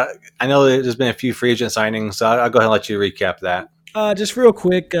so I know there's been a few free agent signings, so I'll go ahead and let you recap that. Just real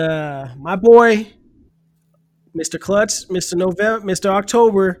quick, my boy, Mr. Clutch, Mr. November, Mr.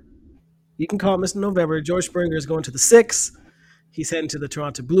 October, you can call him Mr. November. George Springer is going to the 6. He's heading to the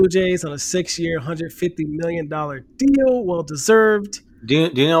Toronto Blue Jays on a 6-year, $150 million deal. Well deserved. Do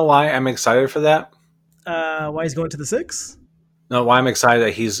you know why I'm excited for that? Why he's going to the 6? No, why I'm excited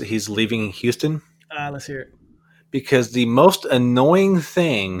that he's leaving Houston? Let's hear it. Because the most annoying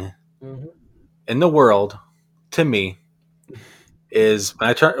thing in the world to me is when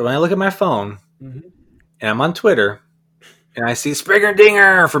I look at my phone and I'm on Twitter and I see Springer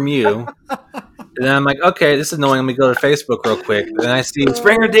Dinger from you. And then I'm like, okay, this is annoying. Let me go to Facebook real quick. And then I see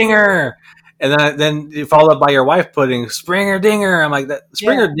Springer Dinger. And then you follow up by your wife putting Springer Dinger. I'm like, that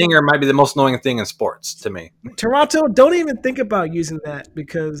Springer Dinger might be the most annoying thing in sports to me. Toronto, don't even think about using that,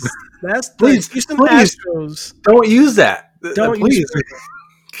 because that's please, Houston Astros. Don't use that. Don't please. use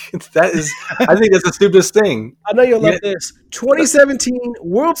That is, I think that's the stupidest thing. I know you'll love this. 2017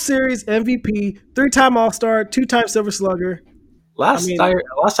 World Series MVP, 3-time All-Star, 2-time Silver Slugger. Last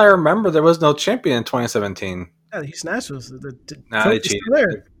I remember, there was no champion in 2017. Yeah, the Houston Astros. They cheated.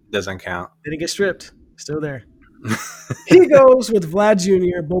 It doesn't count. They didn't get stripped. Still there. He goes with Vlad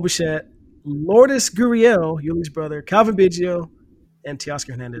Jr., Bo Bichette, Lourdes Gurriel, Yuli's brother, Calvin Biggio, and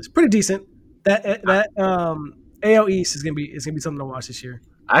Teoscar Hernandez. Pretty decent. That AL East is gonna be something to watch this year.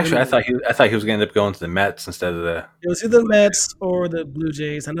 Actually, I thought he was going to end up going to the Mets instead of the. It was either the Mets or the Blue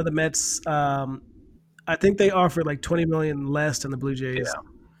Jays. I know the Mets. I think they offered like 20 million less than the Blue Jays,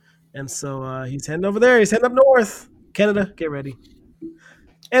 and so he's heading over there. He's heading up north, Canada. Get ready.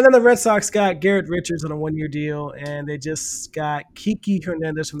 And then the Red Sox got Garrett Richards on a 1-year deal, and they just got Kiki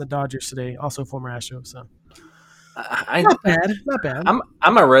Hernandez from the Dodgers today, also former Astro. So not bad, not bad.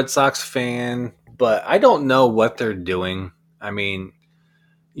 I'm a Red Sox fan, but I don't know what they're doing. I mean,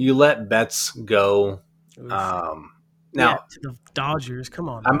 you let Betts go. Now to the Dodgers, come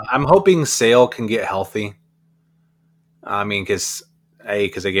on. I'm hoping Sale can get healthy. I mean, because they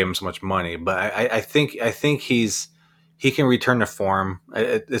gave him so much money, but I think he can return to form.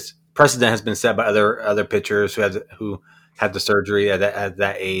 This precedent has been set by other pitchers who had the surgery at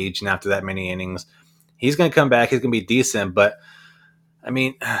that age and after that many innings. He's going to come back. He's going to be decent, but I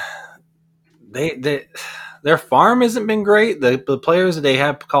mean, their farm hasn't been great. The players that they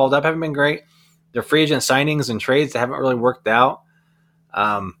have called up haven't been great. Their free agent signings and trades that haven't really worked out.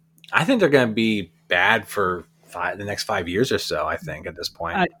 I think they're going to be bad for the next 5 years or so, I think, at this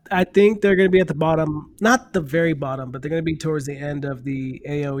point. I think they're going to be at the bottom, not the very bottom, but they're going to be towards the end of the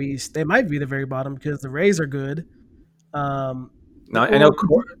AL East. They might be the very bottom because the Rays are good. I know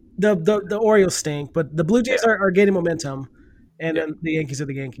the Orioles stink, but the Blue Jays are gaining momentum, and then the Yankees are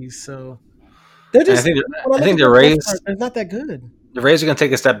the Yankees. So they're just. I think the Rays are not that good. The Rays are going to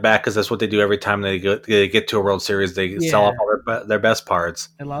take a step back because that's what they do every time they get to a World Series. They sell off all their best parts.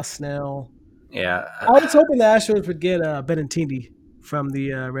 They lost Snell. Yeah, I was hoping the Astros would get Benintendi from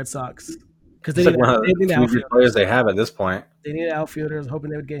the Red Sox because they need one of the few players they have at this point. They need an outfielder. I was hoping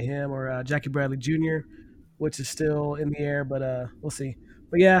they would get him or Jackie Bradley Jr., which is still in the air, but we'll see.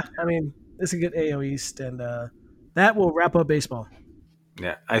 But yeah, I mean, it's a good AL East, and that will wrap up baseball.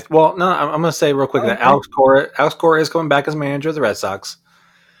 Yeah. I'm going to say real quick that Alex Cora is coming back as manager of the Red Sox.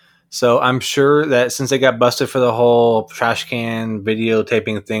 So I'm sure that since they got busted for the whole trash can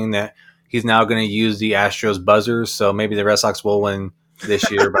videotaping thing, that he's now going to use the Astros buzzers. So maybe the Red Sox will win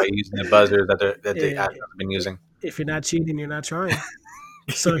this year by using the buzzers that the Astros have been using. If you're not cheating, you're not trying.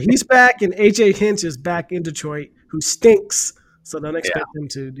 So he's back, and AJ Hinch is back in Detroit, who stinks. So don't expect him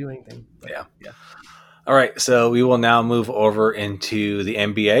to do anything. But, yeah. All right, so we will now move over into the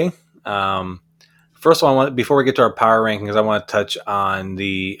NBA. First of all, before we get to our power rankings, I want to touch on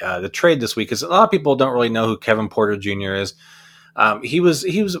the trade this week because a lot of people don't really know who Kevin Porter Jr. is. He was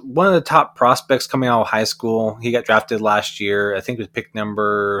one of the top prospects coming out of high school. He got drafted last year. I think it was pick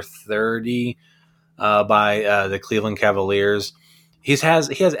number 30 by the Cleveland Cavaliers. He has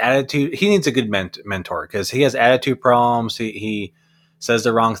attitude. He needs a good mentor because he has attitude problems. He says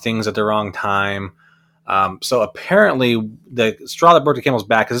the wrong things at the wrong time. So apparently the straw that broke the camel's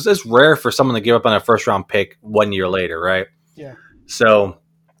back is it's rare for someone to give up on a first round pick 1 year later, right? Yeah. So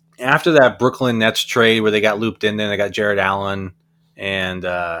after that Brooklyn Nets trade where they got looped in, then they got Jared Allen and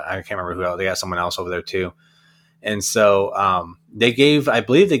I can't remember who else. They got someone else over there too. And so I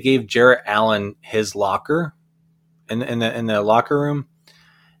believe they gave Jared Allen his locker in the locker room,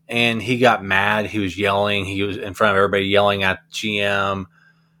 and he got mad. He was yelling. He was in front of everybody yelling at GM.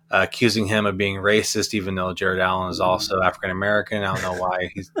 Accusing him of being racist, even though Jared Allen is also African American. I don't know why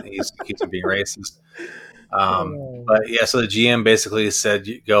he's accused of being racist. But yeah, so the GM basically said,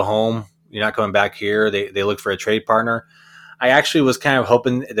 "Go home. You're not coming back here." They looked for a trade partner. I actually was kind of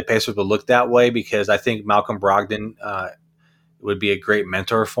hoping the Pacers would look that way because I think Malcolm Brogdon would be a great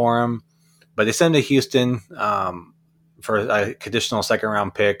mentor for him. But they sent him to Houston for a conditional second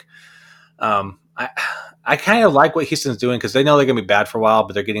round pick. I kind of like what Houston's doing because they know they're going to be bad for a while,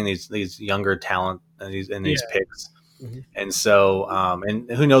 but they're getting these younger talent and these picks. Mm-hmm. And so, and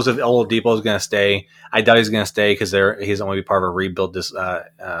who knows if Oladipo is going to stay? I doubt he's going to stay because he's going to be part of a rebuild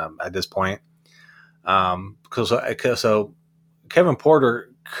at this point. So Kevin Porter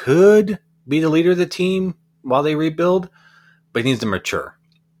could be the leader of the team while they rebuild, but he needs to mature.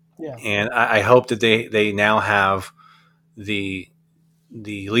 Yeah. And I hope that they now have the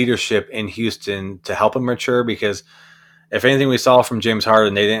leadership in Houston to help him mature because if anything we saw from James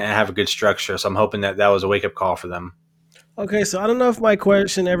Harden, they didn't have a good structure. So I'm hoping that was a wake-up call for them. Okay, so I don't know if my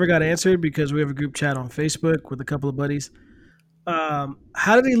question ever got answered because we have a group chat on Facebook with a couple of buddies. How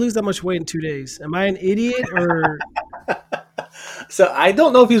did he lose that much weight in 2 days? Am I an idiot or... So I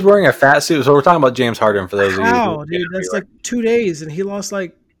don't know if he's wearing a fat suit. So we're talking about James Harden for those of you. Wow, dude, that's like 2 days and he lost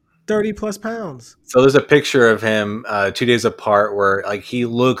like 30 plus pounds. So there's a picture of him 2 days apart where like he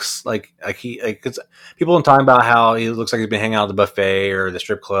looks like cause people have talking about how he looks like he's been hanging out at the buffet or the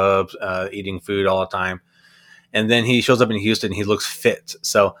strip clubs, eating food all the time. And then he shows up in Houston, he looks fit.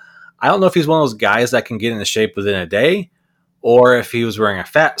 So I don't know if he's one of those guys that can get into shape within a day or if he was wearing a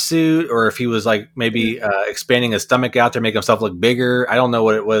fat suit, or if he was like maybe expanding his stomach out to make himself look bigger. I don't know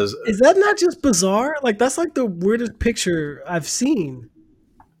what it was. Is that not just bizarre? Like that's like the weirdest picture I've seen.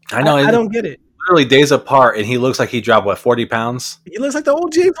 I know. I don't get it. Literally days apart, and he looks like he dropped 40 pounds. He looks like the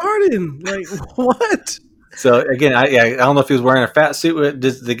old James Harden. Like what? So again, I don't know if he was wearing a fat suit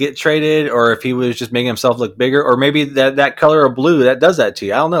to get traded, or if he was just making himself look bigger, or maybe that color of blue that does that to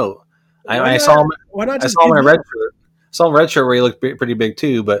you. I don't know. I saw him. Why not? I saw him in a red shirt. I saw him in a red shirt where he looked pretty big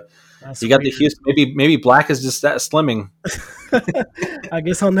too. But you got the Houston. Maybe black is just that slimming. I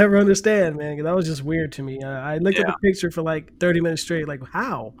guess I'll never understand, man. 'Cause that was just weird to me. I looked at the picture for like 30 minutes straight. Like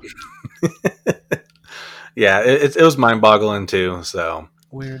how? Yeah, it was mind-boggling too. So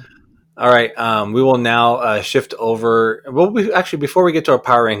weird. All right, we will now shift over. Well, before we get to our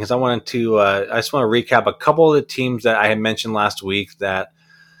power rankings, I just want to recap a couple of the teams that I had mentioned last week that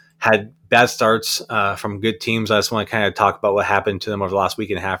had bad starts from good teams. I just want to kind of talk about what happened to them over the last week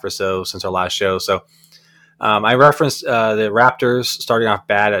and a half or so since our last show. So I referenced the Raptors starting off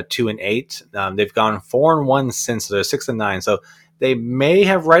bad at 2-8. They've gone 4-1 since, so they're 6-9. So they may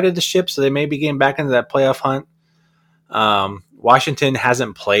have righted the ship, so they may be getting back into that playoff hunt. Washington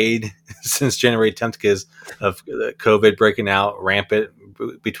hasn't played since January 10th because of COVID breaking out rampant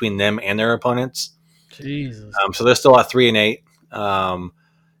between them and their opponents. Jesus. So they're still at 3-8.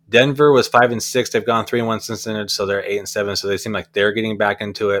 Denver was 5-6. They've gone 3-1 since then, so they're 8-7. So they seem like they're getting back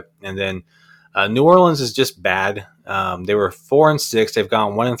into it. And then New Orleans is just bad. They were 4-6. They've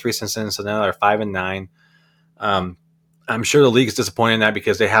gone 1-3 since then, so now they're 5-9. I'm sure the league is disappointed in that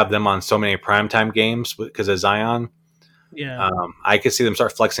because they have them on so many primetime games because of Zion. Yeah, I could see them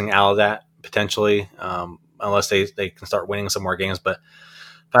start flexing out of that potentially, unless they can start winning some more games. But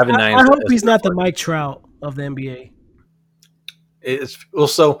 5-9. I hope he's not the Mike Trout of the NBA. It's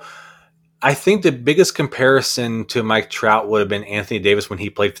also, I think the biggest comparison to Mike Trout would have been Anthony Davis when he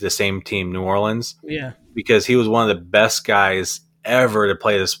played for the same team, New Orleans. Yeah, because he was one of the best guys ever to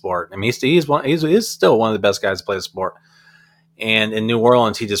play the sport. I mean, he's still one of the best guys to play the sport. And in New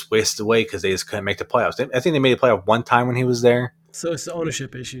Orleans, he just wasted away because they just couldn't make the playoffs. I think they made the playoff one time when he was there. So it's the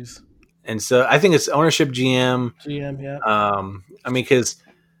ownership issues. And so I think it's ownership, GM. Yeah. I mean, because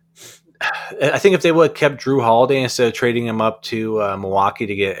I think if they would have kept Drew Holiday instead of trading him up to Milwaukee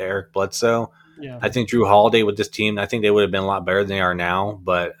to get Eric Bledsoe, I think Drew Holiday with this team, I think they would have been a lot better than they are now.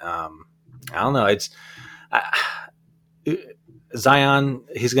 But I don't know. Zion,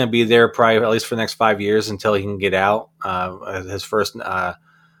 he's going to be there probably at least for the next 5 years until he can get out his first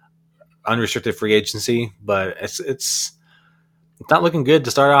unrestricted free agency. But it's not looking good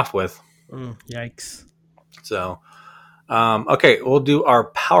to start off with. Yikes. So, okay, we'll do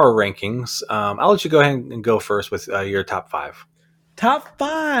our power rankings. I'll let you go ahead and go first with your top 5. Top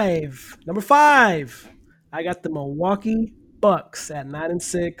 5. Number 5. I got the Milwaukee Bucks at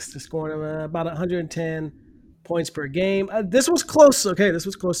 9-6. They're scoring about 110 points per game. This was close. Okay, this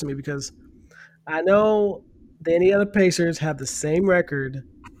was close to me because I know the Indiana Pacers have the same record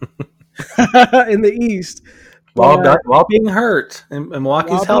in the East. While being hurt, and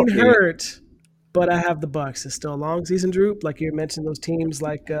Milwaukee's healthy. Being hurt, but I have the Bucks. It's still a long season, Droop. Like you mentioned, those teams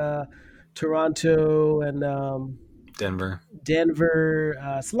like Toronto and Denver.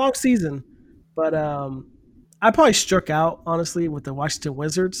 It's a long season, but I probably struck out honestly with the Washington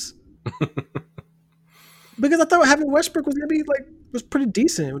Wizards. Because I thought having Westbrook was pretty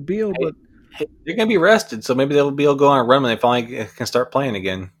decent with Beal, but they're gonna be rested, so maybe they'll be able to go on a run when they finally can start playing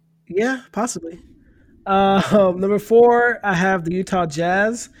again. Yeah, possibly. Number 4, I have the Utah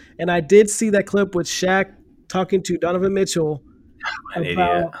Jazz, and I did see that clip with Shaq talking to Donovan Mitchell.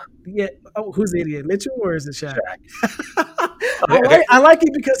 Idiot. Yeah. Oh, who's the idiot? Mitchell or is it Shaq? Okay. I like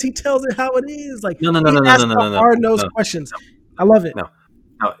it because he tells it how it is. Like no. Hard-nosed questions. I love it. No,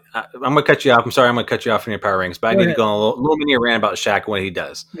 I'm going to cut you off. I'm sorry, I'm going to cut you off from your power rings, but I need to go on a little mini rant about Shaq and what he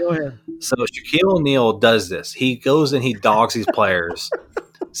does. Go ahead. So Shaquille O'Neal does this. He goes and he dogs these players,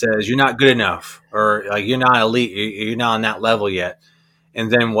 says, you're not good enough, or like you're not elite, you're not on that level yet. And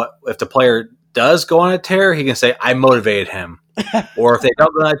then what if the player does go on a tear, he can say, I motivated him. Or if they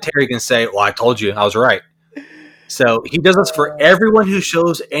don't go on a tear, he can say, well, I told you, I was right. So he does this for everyone who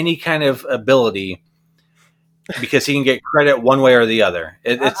shows any kind of ability, because he can get credit one way or the other.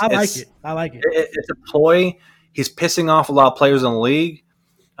 I like it. It's a ploy. He's pissing off a lot of players in the league.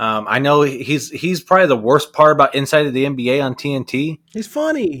 I know he's probably the worst part about Inside of the NBA on TNT. He's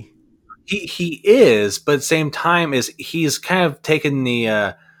funny. He is, but at the same time he's kind of taken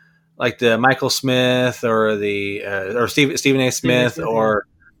the like the Michael Smith or the or Stephen A. Smith or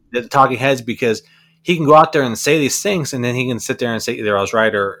the Talking Heads, because he can go out there and say these things, and then he can sit there and say either I was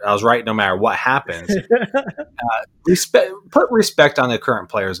right or I was right no matter what happens. Put respect on the current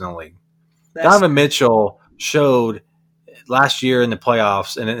players in the league. Donovan Mitchell showed last year in the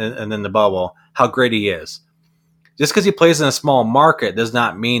playoffs and then the bubble how great he is. Just because he plays in a small market does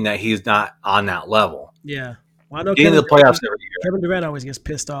not mean that he's not on that level. Yeah. Well, I know getting to the playoffs every year. Kevin Durant always gets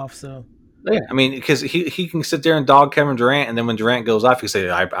pissed off. So yeah, I mean, because he can sit there and dog Kevin Durant, and then when Durant goes off, he say,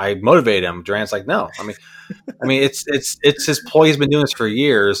 "I motivate him." Durant's like, "No." I mean, it's his ploy. He's been doing this for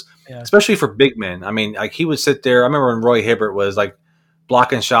years, especially for big men. I mean, like he would sit there. I remember when Roy Hibbert was like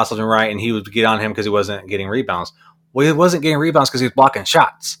blocking shots left and right, and he would get on him because he wasn't getting rebounds. Well, he wasn't getting rebounds because he was blocking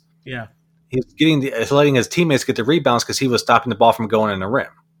shots. Yeah, he was letting his teammates get the rebounds because he was stopping the ball from going in the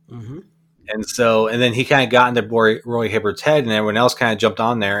rim. Mm-hmm. And then he kind of got into Roy Hibbert's head, and everyone else kind of jumped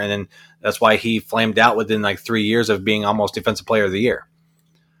on there, and then that's why he flamed out within like 3 years of being almost Defensive Player of the Year.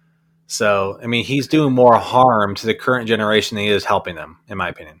 So, I mean, he's doing more harm to the current generation than he is helping them, in my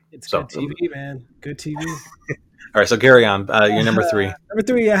opinion. It's good TV, man. Good TV. All right, so carry on. You're number 3. Number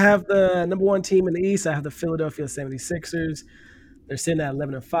 3, I have the number 1 team in the East. I have the Philadelphia 76ers. They're sitting at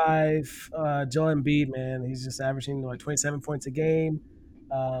 11-5. Joel Embiid, man, he's just averaging like 27 points a game.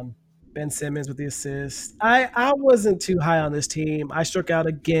 Ben Simmons with the assist. I wasn't too high on this team. I struck out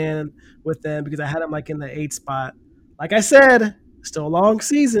again with them because I had them like in the 8th spot. Like I said, still a long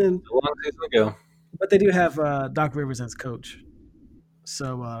season. A long season to go. But they do have Doc Rivers as coach.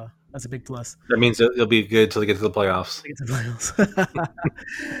 So that's a big plus. That means it'll be good till they get to the playoffs.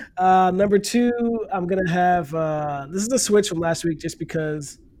 Number 2, I'm going to have this is a switch from last week just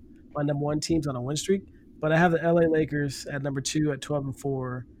because my number 1 team's on a win streak. But I have the LA Lakers at number 2 at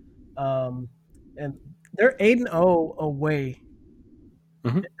 12-4. And they're 8-0 away.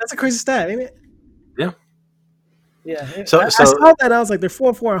 Mm-hmm. That's a crazy stat, ain't it? Yeah. Yeah. So I saw that and I was like, they're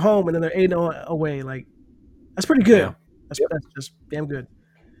 4-4 at home and then they're 8-0 away. Like, that's pretty good. Yeah. That's just damn good.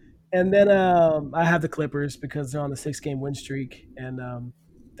 And then I have the Clippers because they're on the 6-game win streak and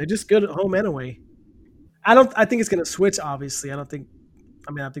they're just good at home and away. I think it's going to switch. Obviously, I think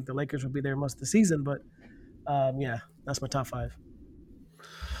the Lakers will be there most of the season, but yeah, that's my top 5.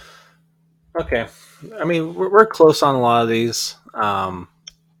 Okay, I mean we're close on a lot of these.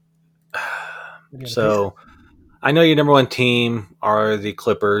 So I know your number 1 team are the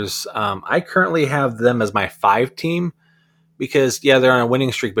Clippers. I currently have them as my 5 team because they're on a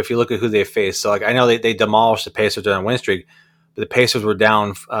winning streak. But if you look at who they faced, so like I know they demolished the Pacers during a win streak, but the Pacers were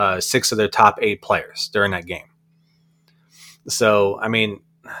down 6 of their top 8 players during that game. So I mean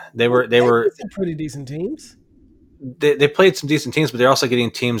they were some pretty decent teams. They played some decent teams, but they're also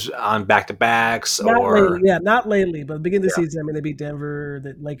getting teams on back-to-backs. Not lately, but at the beginning of the season, I mean, they beat Denver,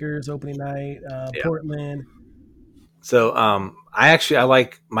 the Lakers opening night, Portland. So I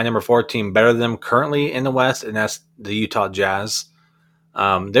like my number 4 team better than them currently in the West, and that's the Utah Jazz.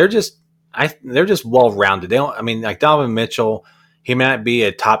 They're just well-rounded. They don't. I mean, like Donovan Mitchell, he may not be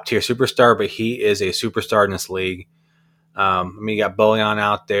a top-tier superstar, but he is a superstar in this league. I mean, you got Bojan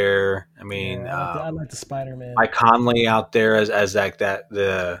out there. I mean, I like the Spider-Man. Mike Conley out there as like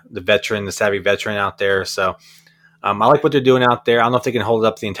the veteran, the savvy veteran out there. So I like what they're doing out there. I don't know if they can hold it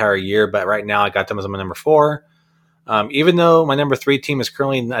up the entire year, but right now I got them as my number 4. Even though my number 3 team is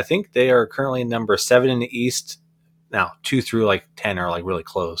currently, I think they are currently number 7 in the East. Now 2 through like 10 are like really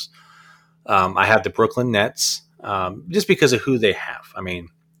close. I have the Brooklyn Nets just because of who they have. I mean,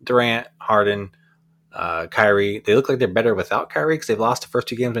 Durant, Harden, Kyrie, they look like they're better without Kyrie because they've lost the first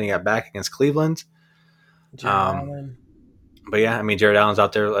 2 games when he got back against Cleveland. But yeah, I mean, Jared Allen's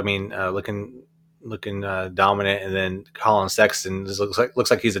out there. I mean, looking dominant, and then Colin Sexton looks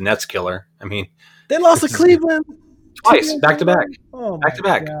like he's a Nets killer. I mean, they lost to Cleveland twice, back to back, back to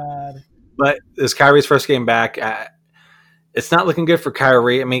back. But this Kyrie's first game back, it's not looking good for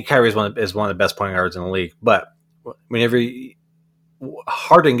Kyrie. I mean, Kyrie is one of the best point guards in the league, but whenever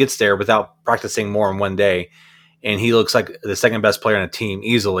Harden gets there without practicing more in one day, and he looks like the second best player on the team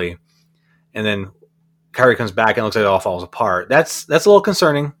easily, and then Kyrie comes back and looks like it all falls apart. That's a little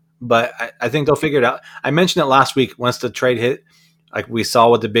concerning, but I think they'll figure it out. I mentioned it last week once the trade hit, like we saw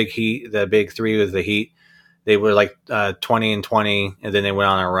with the big 3 with the Heat. They were like 20-20, and then they went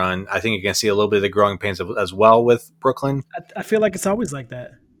on a run. I think you can see a little bit of the growing pains as well with Brooklyn. I feel like it's always like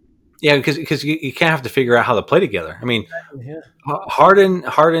that. Yeah, because you can't have to figure out how to play together. I mean,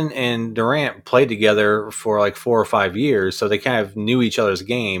 Harden and Durant played together for like 4 or 5 years, so they kind of knew each other's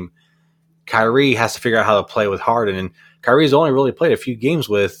game. Kyrie has to figure out how to play with Harden, and Kyrie's only really played a few games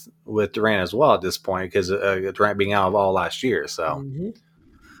with Durant as well at this point because Durant being out of all last year. So,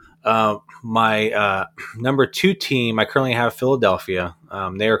 My number 2 team, I currently have Philadelphia.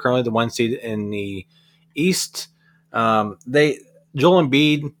 They are currently the 1 seed in the East. Joel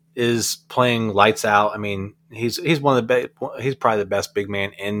Embiid is playing lights out. I mean, he's one of the he's probably the best big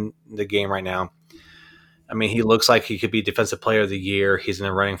man in the game right now. I mean, he looks like he could be Defensive Player of the Year. He's in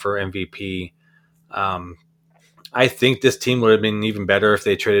the running for MVP. I think this team would have been even better if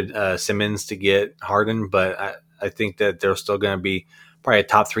they traded Simmons to get Harden, but I think that they're still going to be probably a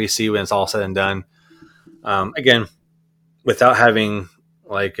top 3 seed when it's all said and done. Again, without having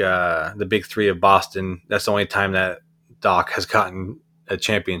like the big 3 of Boston, that's the only time that Doc has gotten a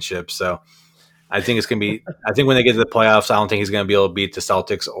championship. So I think it's going to be. I think when they get to the playoffs, I don't think he's going to be able to beat the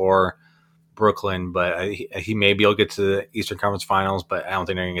Celtics or Brooklyn, but he may be able to get to the Eastern Conference Finals, but I don't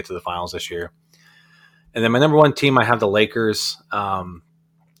think they're going to get to the finals this year. And then my number 1 team, I have the Lakers.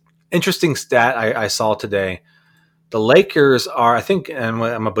 Interesting stat I saw today. The Lakers are, I think, and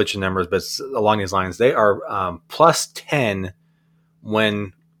I'm a butcher numbers, but it's along these lines, they are plus 10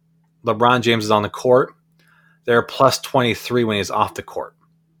 when LeBron James is on the court. They're plus 23 when he's off the court.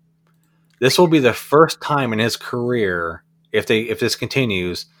 This will be the first time in his career, if this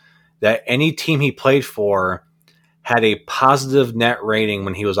continues, that any team he played for had a positive net rating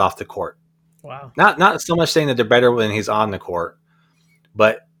when he was off the court. Wow. Not so much saying that they're better when he's on the court,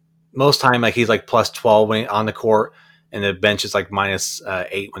 but most time like he's like plus 12 when on the court, and the bench is like minus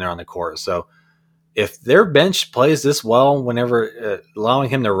 8 when they're on the court. So if their bench plays this well, whenever allowing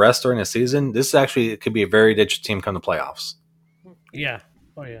him to rest during the season, this actually could be a very interesting team come the playoffs. Yeah.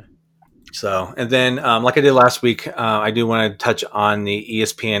 Oh yeah. So, and then like I did last week, I do want to touch on the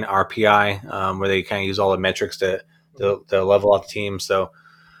ESPN RPI, where they kind of use all the metrics to level out the team. So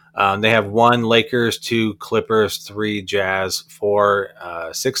they have 1 Lakers, 2 Clippers, 3 Jazz,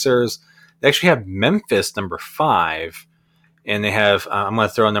 4 Sixers. They actually have Memphis number 5, and they have I'm going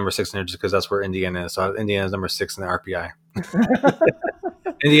to throw in number 6 in there just because that's where Indiana is. So Indiana is number 6 in the RPI.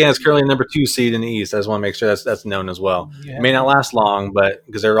 Indiana is currently number 2 seed in the East. I just want to make sure that's known as well. Yeah. It may not last long, but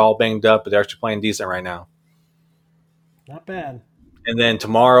because they're all banged up, but they're actually playing decent right now. Not bad. And then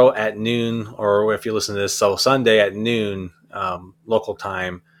tomorrow at noon, or if you listen to this, so Sunday at noon local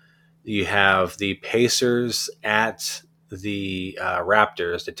time, you have the Pacers at the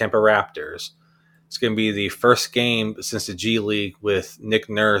Raptors, the Tampa Raptors. It's going to be the first game since the G League with Nick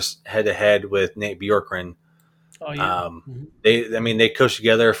Nurse head-to-head with Nate Bjorkgren. Oh, yeah. They coached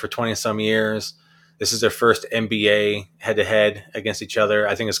together for 20-some years. This is their first NBA head-to-head against each other.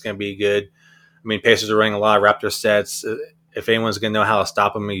 I think it's going to be good. I mean, Pacers are running a lot of Raptor sets. If anyone's going to know how to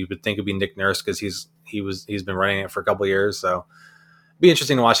stop him, you would think it'd be Nick Nurse because he's been running it for a couple of years. So it'd be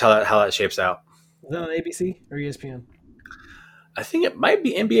interesting to watch how that shapes out. Is that on ABC or ESPN? I think it might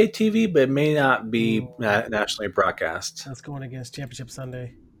be NBA TV, but it may not be nationally broadcast. That's going against Championship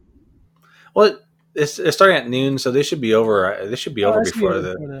Sunday. Well, it's starting at noon, so they should be over. This should be over before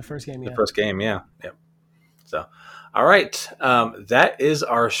the first game. The first game, yeah. So, all right, that is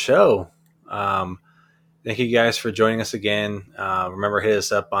our show. Thank you guys for joining us again. Remember, hit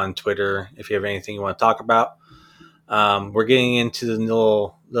us up on Twitter if you have anything you want to talk about. We're getting into the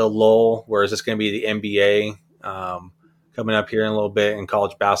little lull where it's just going to be the NBA coming up here in a little bit, and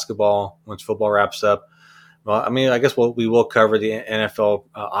college basketball once football wraps up. Well, I mean, I guess we will cover the NFL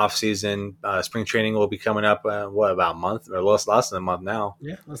offseason. Spring training will be coming up, about a month or less than a month now?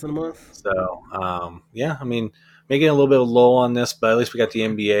 Yeah, less than a month. So, I mean, making a little bit of a lull on this, but at least we got the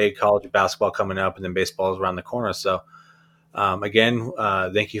NBA, college basketball coming up, and then baseball is around the corner. So, again,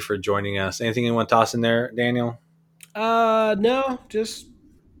 thank you for joining us. Anything you want to toss in there, Daniel? No, just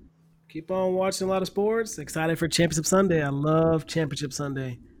keep on watching a lot of sports. Excited for Championship Sunday. I love Championship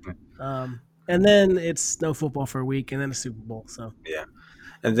Sunday. And then it's no football for a week, and then the Super Bowl. So yeah,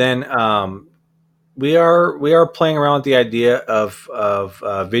 and then we are playing around with the idea of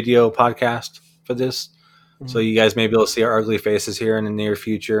video podcast for this, so you guys may be able to see our ugly faces here in the near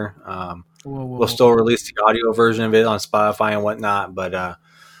future. We'll still release the audio version of it on Spotify and whatnot, but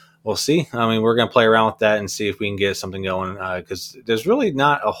we'll see. I mean, we're going to play around with that and see if we can get something going, because there's really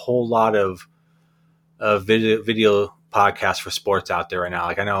not a whole lot of video podcasts for sports out there right now.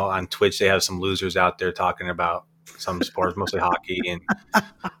 Like I know on Twitch they have some losers out there talking about some sports, mostly hockey, and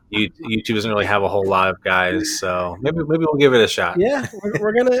YouTube doesn't really have a whole lot of guys. So maybe we'll give it a shot. Yeah,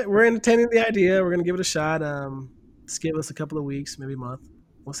 we're entertaining the idea. We're gonna give it a shot. Just give us a couple of weeks, maybe a month.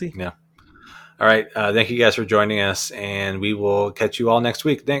 We'll see. Yeah. All right. Thank you guys for joining us, and we will catch you all next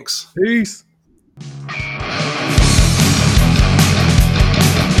week. Thanks. Peace.